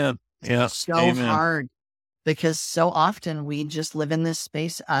 And amen. Yeah. So amen. hard because so often we just live in this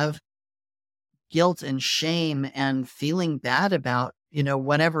space of guilt and shame and feeling bad about,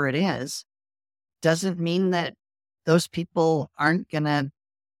 whatever it is, doesn't mean that those people aren't going to,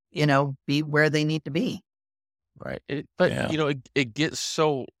 be where they need to be. Right. It gets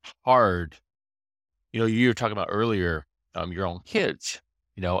so hard. You were talking about earlier, your own kids,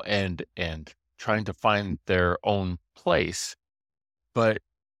 and trying to find their own place. But,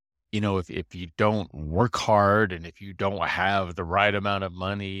 if you don't work hard and if you don't have the right amount of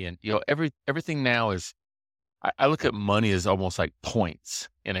money and, everything now is, I look at money as almost like points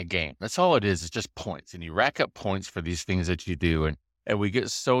in a game. That's all it is. It's just points. And you rack up points for these things that you do. And we get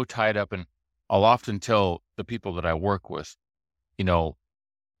so tied up, and I'll often tell the people that I work with, don't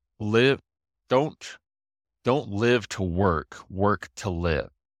live to work to live.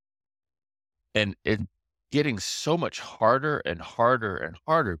 And it's getting so much harder and harder and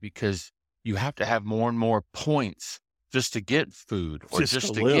harder because you have to have more and more points just to get food, or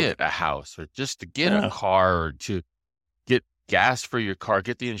just to get a house, or just to get a car, or to get gas for your car,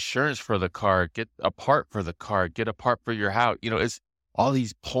 get the insurance for the car, get a part for the car, get a part for your house. It's all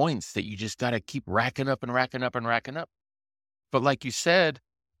these points that you just got to keep racking up and racking up and racking up. But like you said,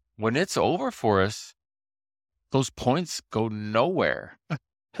 when it's over for us, those points go nowhere.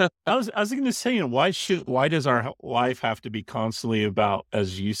 I was going to say, why does our life have to be constantly about,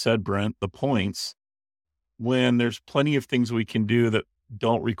 as you said, Brent, the points, when there's plenty of things we can do that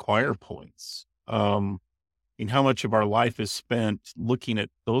don't require points? And how much of our life is spent looking at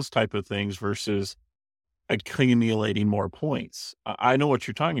those type of things versus accumulating more points? I know what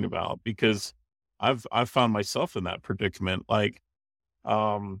you're talking about because I've found myself in that predicament. Like,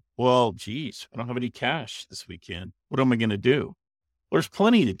 well, geez, I don't have any cash this weekend. What am I going to do? There's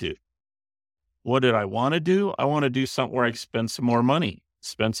plenty to do. What did I want to do? I want to do something where I spend some more money,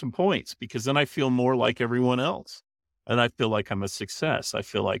 spend some points, because then I feel more like everyone else. And I feel like I'm a success. I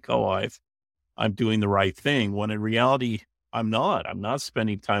feel like, I'm doing the right thing, when in reality, I'm not. I'm not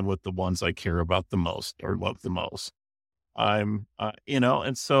spending time with the ones I care about the most or love the most. And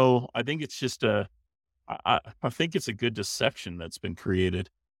so I think it's just I think it's a good deception that's been created.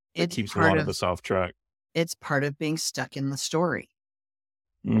 It keeps a lot of us off track. It's part of being stuck in the story.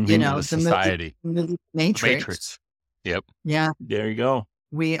 Mm-hmm. The society. Matrix. Yep. Yeah. There you go.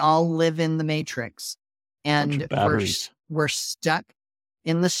 We all live in the Matrix, and we're stuck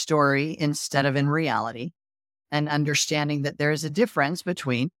in the story instead of in reality, and understanding that there is a difference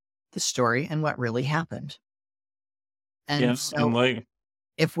between the story and what really happened. And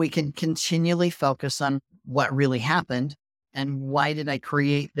if we can continually focus on what really happened and why did I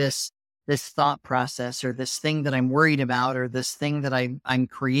create this thought process, or this thing that I'm worried about, or this thing that I'm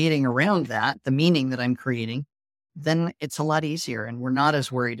creating around that, the meaning that I'm creating, then it's a lot easier. And we're not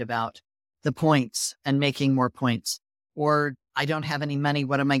as worried about the points and making more points, or I don't have any money.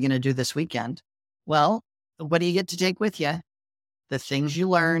 What am I going to do this weekend? Well, what do you get to take with you? The things you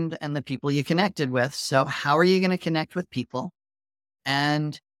learned and the people you connected with. So how are you going to connect with people?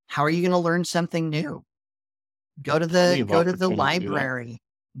 And how are you going to learn something new? Go to the library,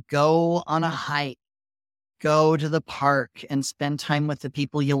 go on a hike, go to the park and spend time with the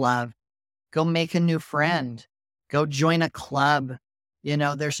people you love, go make a new friend, go join a club,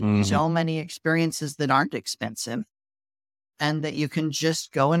 There's Mhm. so many experiences that aren't expensive and that you can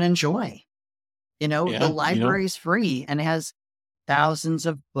just go and enjoy. The Yeah. library is free and has thousands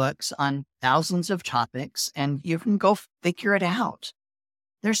of books on thousands of topics, and you can go figure it out.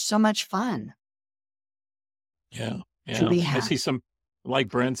 There's so much fun Yeah. to Yeah. be I see had. some, like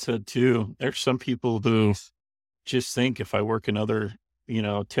Brent said too, there's some people who just think if I work another,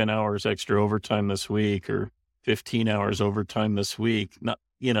 10 hours extra overtime this week or 15 hours overtime this week, not,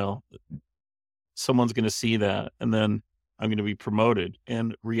 someone's going to see that and then I'm going to be promoted.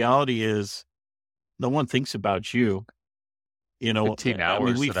 And reality is no one thinks about you. 15 I mean,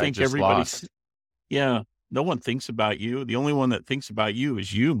 hours we that I think just everybody's, lost. yeah, no one thinks about you. The only one that thinks about you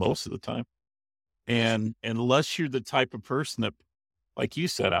is you most of the time. And unless you're the type of person that, like you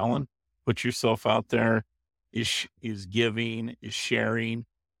said, Alan, put yourself out there, is giving, is sharing,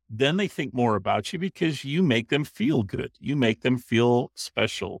 then they think more about you because you make them feel good. You make them feel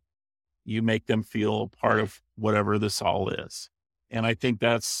special. You make them feel part of whatever this all is. And I think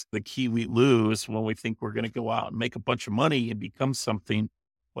that's the key we lose when we think we're going to go out and make a bunch of money and become something,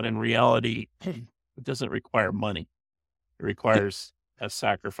 when in reality, it doesn't require money. It requires a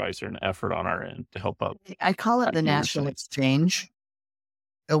sacrifice or an effort on our end to help out. I call it Like the you were natural saying. exchange.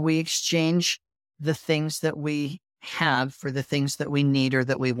 We exchange the things that we have for the things that we need or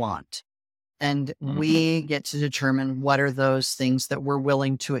that we want. And Mhm. we get to determine what are those things that we're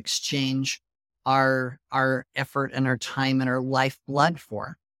willing to exchange our effort and our time and our lifeblood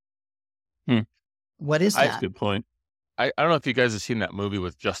for. Hmm. What is That's a that? good point. I don't know if you guys have seen that movie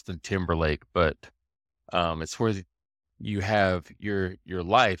with Justin Timberlake, but it's where you have your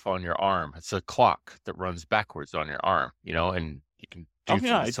life on your arm. It's a clock that runs backwards on your arm, and you can Oh do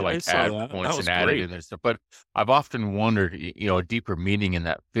yeah, things to I like saw add that. That points was and add it great. in and stuff. But I've often wondered, a deeper meaning in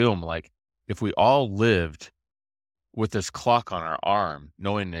that film, like if we all lived with this clock on our arm,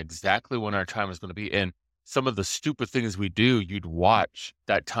 knowing exactly when our time is going to be, and some of the stupid things we do, you'd watch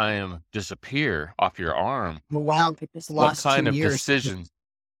that time disappear off your arm. Well, wow, I just What lost kind 2 of years. decisions?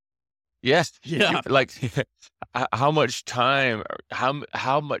 Yes, Yeah. like how much time, how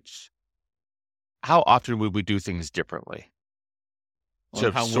often would we do things differently Well, to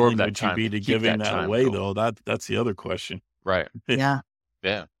and how absorb willing that would you time, be to to keep giving that that time away going? though? That's the other question. Right. Yeah.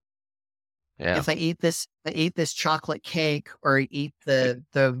 Yeah. Yeah. If I eat this chocolate cake or eat the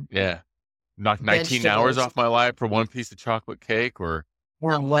Yeah. Knock 19 hours vegetables, off my life for one piece of chocolate cake, or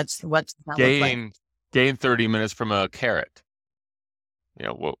what's that look like? gain gain 30 minutes from a carrot.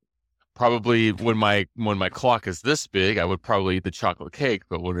 Well, probably when my clock is this big, I would probably eat the chocolate cake,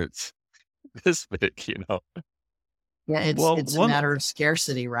 but when it's this big. Yeah, Well, it's a one matter of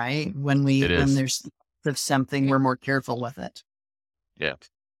scarcity, right? When It when is. there's of something, we're more careful with it. Yeah.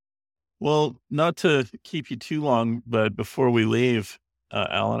 Well, not to keep you too long, but before we leave,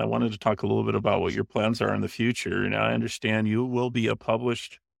 Alan, I wanted to talk a little bit about what your plans are in the future. And I understand you will be a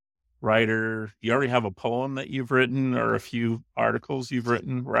published writer. You already have a poem that you've written or a few articles you've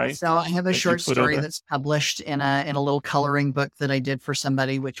written, right? So I have a That you short put out story there. that's published in a little coloring book that I did for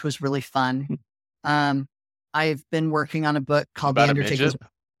somebody, which was really fun. Um, I've been working on a book called The About a Undertaker's.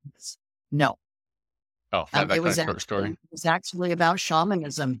 midget? No, Oh, not that kind of short story. it was actually about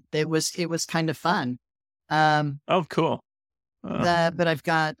shamanism. It was kind of fun. Um, Oh, cool. but I've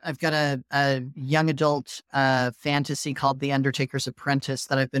got a young adult fantasy called The Undertaker's Apprentice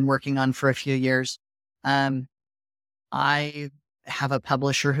that I've been working on for a few years. Um, I have a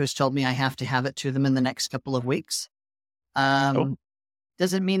publisher who's told me I have to have it to them in the next couple of weeks. Oh,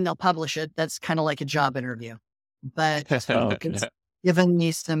 Doesn't mean they'll publish it. That's kind of like a job interview, but okay. it's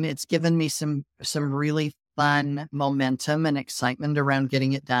it's given me some really fun momentum and excitement around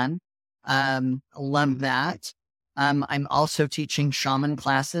getting it done. Love that. I'm also teaching shaman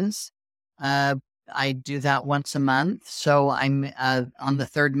classes. I do that once a month. So I'm on the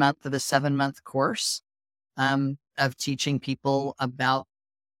third month of a 7-month course of teaching people about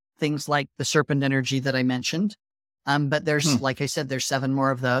things like the serpent energy that I mentioned. But Hmm. like I said, there's 7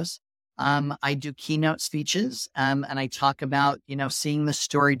 more of those. I do keynote speeches, and I talk about, seeing the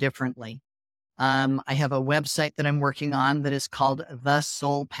story differently. I have a website that I'm working on that is called The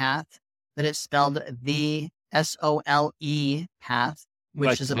Soul Path, that is spelled the SOLE path,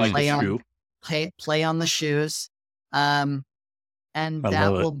 which is a Like the play on shoe. play on the shoes. And I that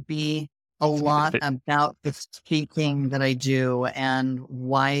love it. will be a lot about the speaking that I do and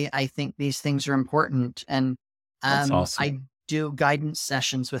why I think these things are important. And That's awesome. I do guidance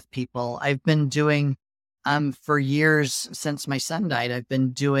sessions with people. I've been doing, for years since my son died, I've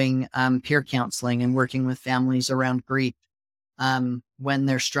been doing peer counseling and working with families around grief when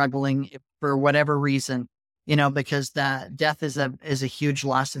they're struggling for whatever reason. because that death is a huge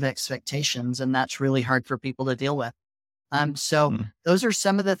loss of expectations, and that's really hard for people to deal with. So those are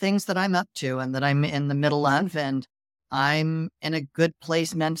some of the things that I'm up to and that I'm in the middle of, and I'm in a good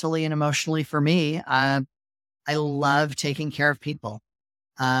place mentally and emotionally for me. I love taking care of people.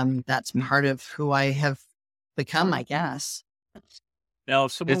 That's part of who I have become, I guess. Now,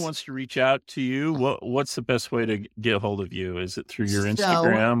 if someone wants to reach out to you, what's the best way to get a hold of you? Is it through your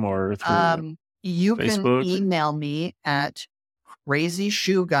Instagram or through you Facebook? can email me at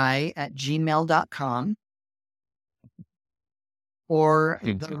crazyshoeguy@gmail.com or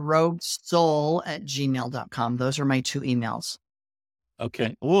theroguesoul@gmail.com. Those are my 2 emails.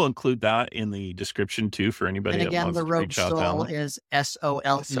 Okay. We'll include that in the description too for anybody And that again, wants the to Rogue reach out to Soul Alan. is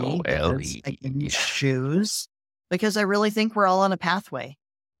SOLE. SOLE. Again, shoes, because I really think we're all on a pathway.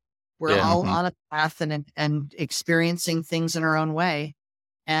 We're all on a path and experiencing things in our own way.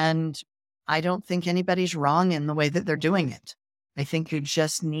 And I don't think anybody's wrong in the way that they're doing it. I think you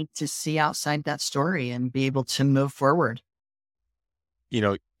just need to see outside that story and be able to move forward.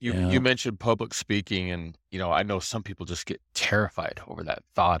 You mentioned public speaking, and, I know some people just get terrified over that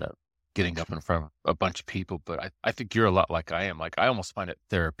thought of getting up in front of a bunch of people, but I think you're a lot like I am. Like, I almost find it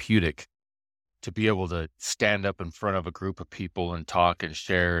therapeutic to be able to stand up in front of a group of people and talk and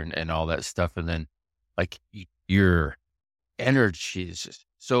share and all that stuff. And then like your energy is just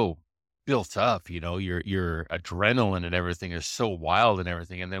so built up, your adrenaline and everything is so wild and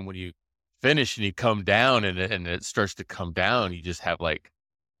everything. And then when you finish and you come down and it starts to come down, you just have like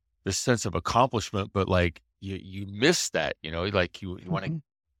this sense of accomplishment, but like you miss that, like you want to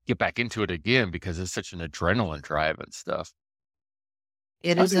get back into it again because it's such an adrenaline drive and stuff.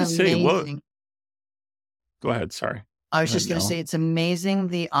 It is amazing. Go ahead. Sorry. I was just going to say, it's amazing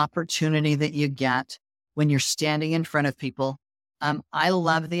the opportunity that you get when you're standing in front of people. I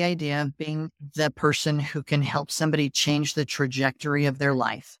love the idea of being the person who can help somebody change the trajectory of their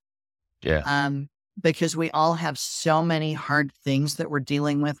life. Yeah. Because we all have so many hard things that we're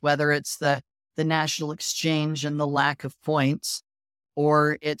dealing with, whether it's the national exchange and the lack of points,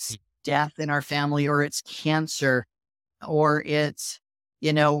 or it's death in our family, or it's cancer, or it's,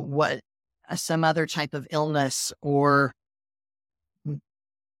 some other type of illness, or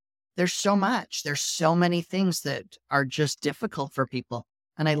there's so many things that are just difficult for people.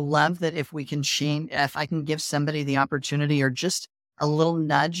 And I love that if I can give somebody the opportunity or just a little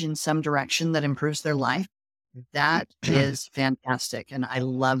nudge in some direction that improves their life, that is fantastic. And I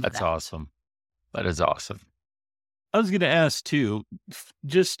love that. That's awesome. That is awesome. I was going to ask too,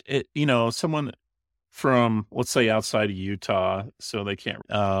 just, someone from, let's say, outside of Utah, so they can't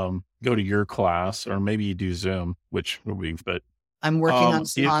go to your class, or maybe you do Zoom, which but I'm working on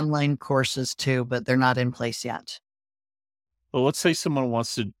some online courses too, but they're not in place yet. Well, let's say someone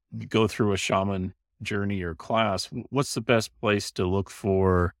wants to go through a shaman journey or class. What's the best place to look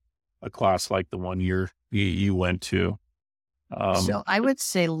for a class like the one you went to? So I would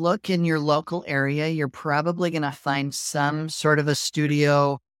say look in your local area. You're probably going to find some sort of a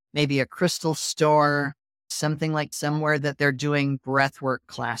studio, maybe a crystal store, something like somewhere that they're doing breathwork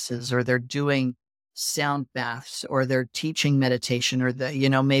classes, or they're doing sound baths, or they're teaching meditation, or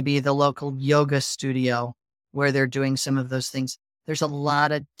maybe the local yoga studio where they're doing some of those things. There's a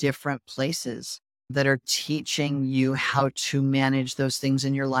lot of different places that are teaching you how to manage those things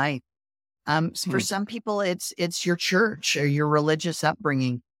in your life. For some people, it's your church or your religious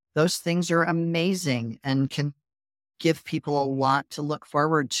upbringing. Those things are amazing and can give people a lot to look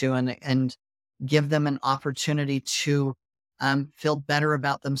forward to and give them an opportunity to feel better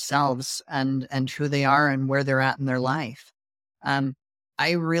about themselves and who they are and where they're at in their life.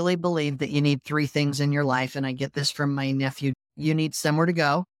 I really believe that you need 3 things in your life, and I get this from my nephew. You need somewhere to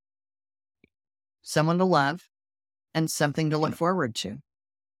go, someone to love, and something to look forward to.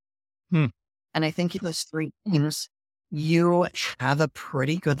 And I think in those 3 things, you have a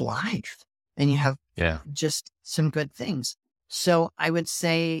pretty good life and you have just some good things. So I would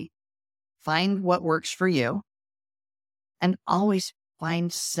say find what works for you and always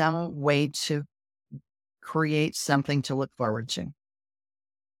find some way to create something to look forward to.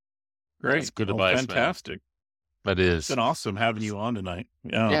 Great. That's good advice, fantastic. Man. That is. It's been awesome having you on tonight.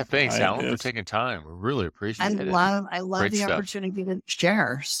 Yeah, thanks, Alan, for taking time. We really appreciate it. I love Great the stuff. opportunity to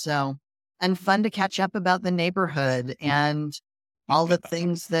share. So, and fun to catch up about the neighborhood and all the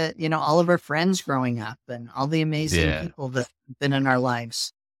things that, all of our friends growing up and all the amazing people that have been in our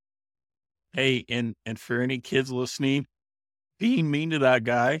lives. Hey, and for any kids listening, being mean to that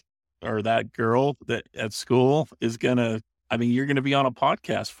guy or that girl that at school is going to I mean, you're going to be on a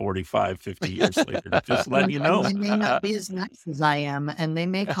podcast 45, 50 years later. Just letting you know. They may not be as nice as I am, and they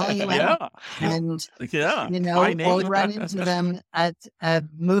may call you Yeah. out. And, Yeah. or run into them at a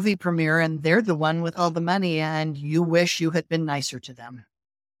movie premiere, and they're the one with all the money, and you wish you had been nicer to them.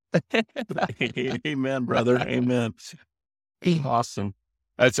 Amen, brother. Amen. Awesome.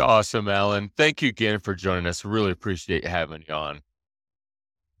 That's awesome, Alan. Thank you again for joining us. Really appreciate having you on.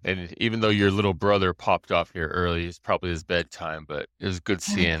 And even though your little brother popped off here early, it's probably his bedtime, but it was good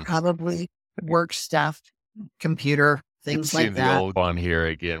seeing. Probably work stuff, computer, things like seeing that. the old one here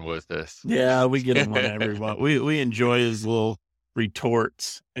again with us. Yeah, we get him on everyone. We enjoy his little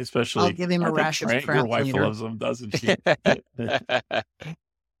retorts, especially. I'll give him a rash of Frank, crap your wife later. loves them, doesn't she? All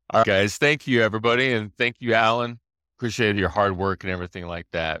right, guys. Thank you, everybody. And thank you, Alan. Appreciate your hard work and everything like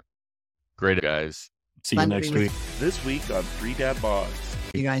that. Great, guys. See you next week. This week on Three Dad Bods.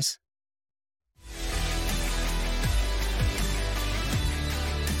 You guys.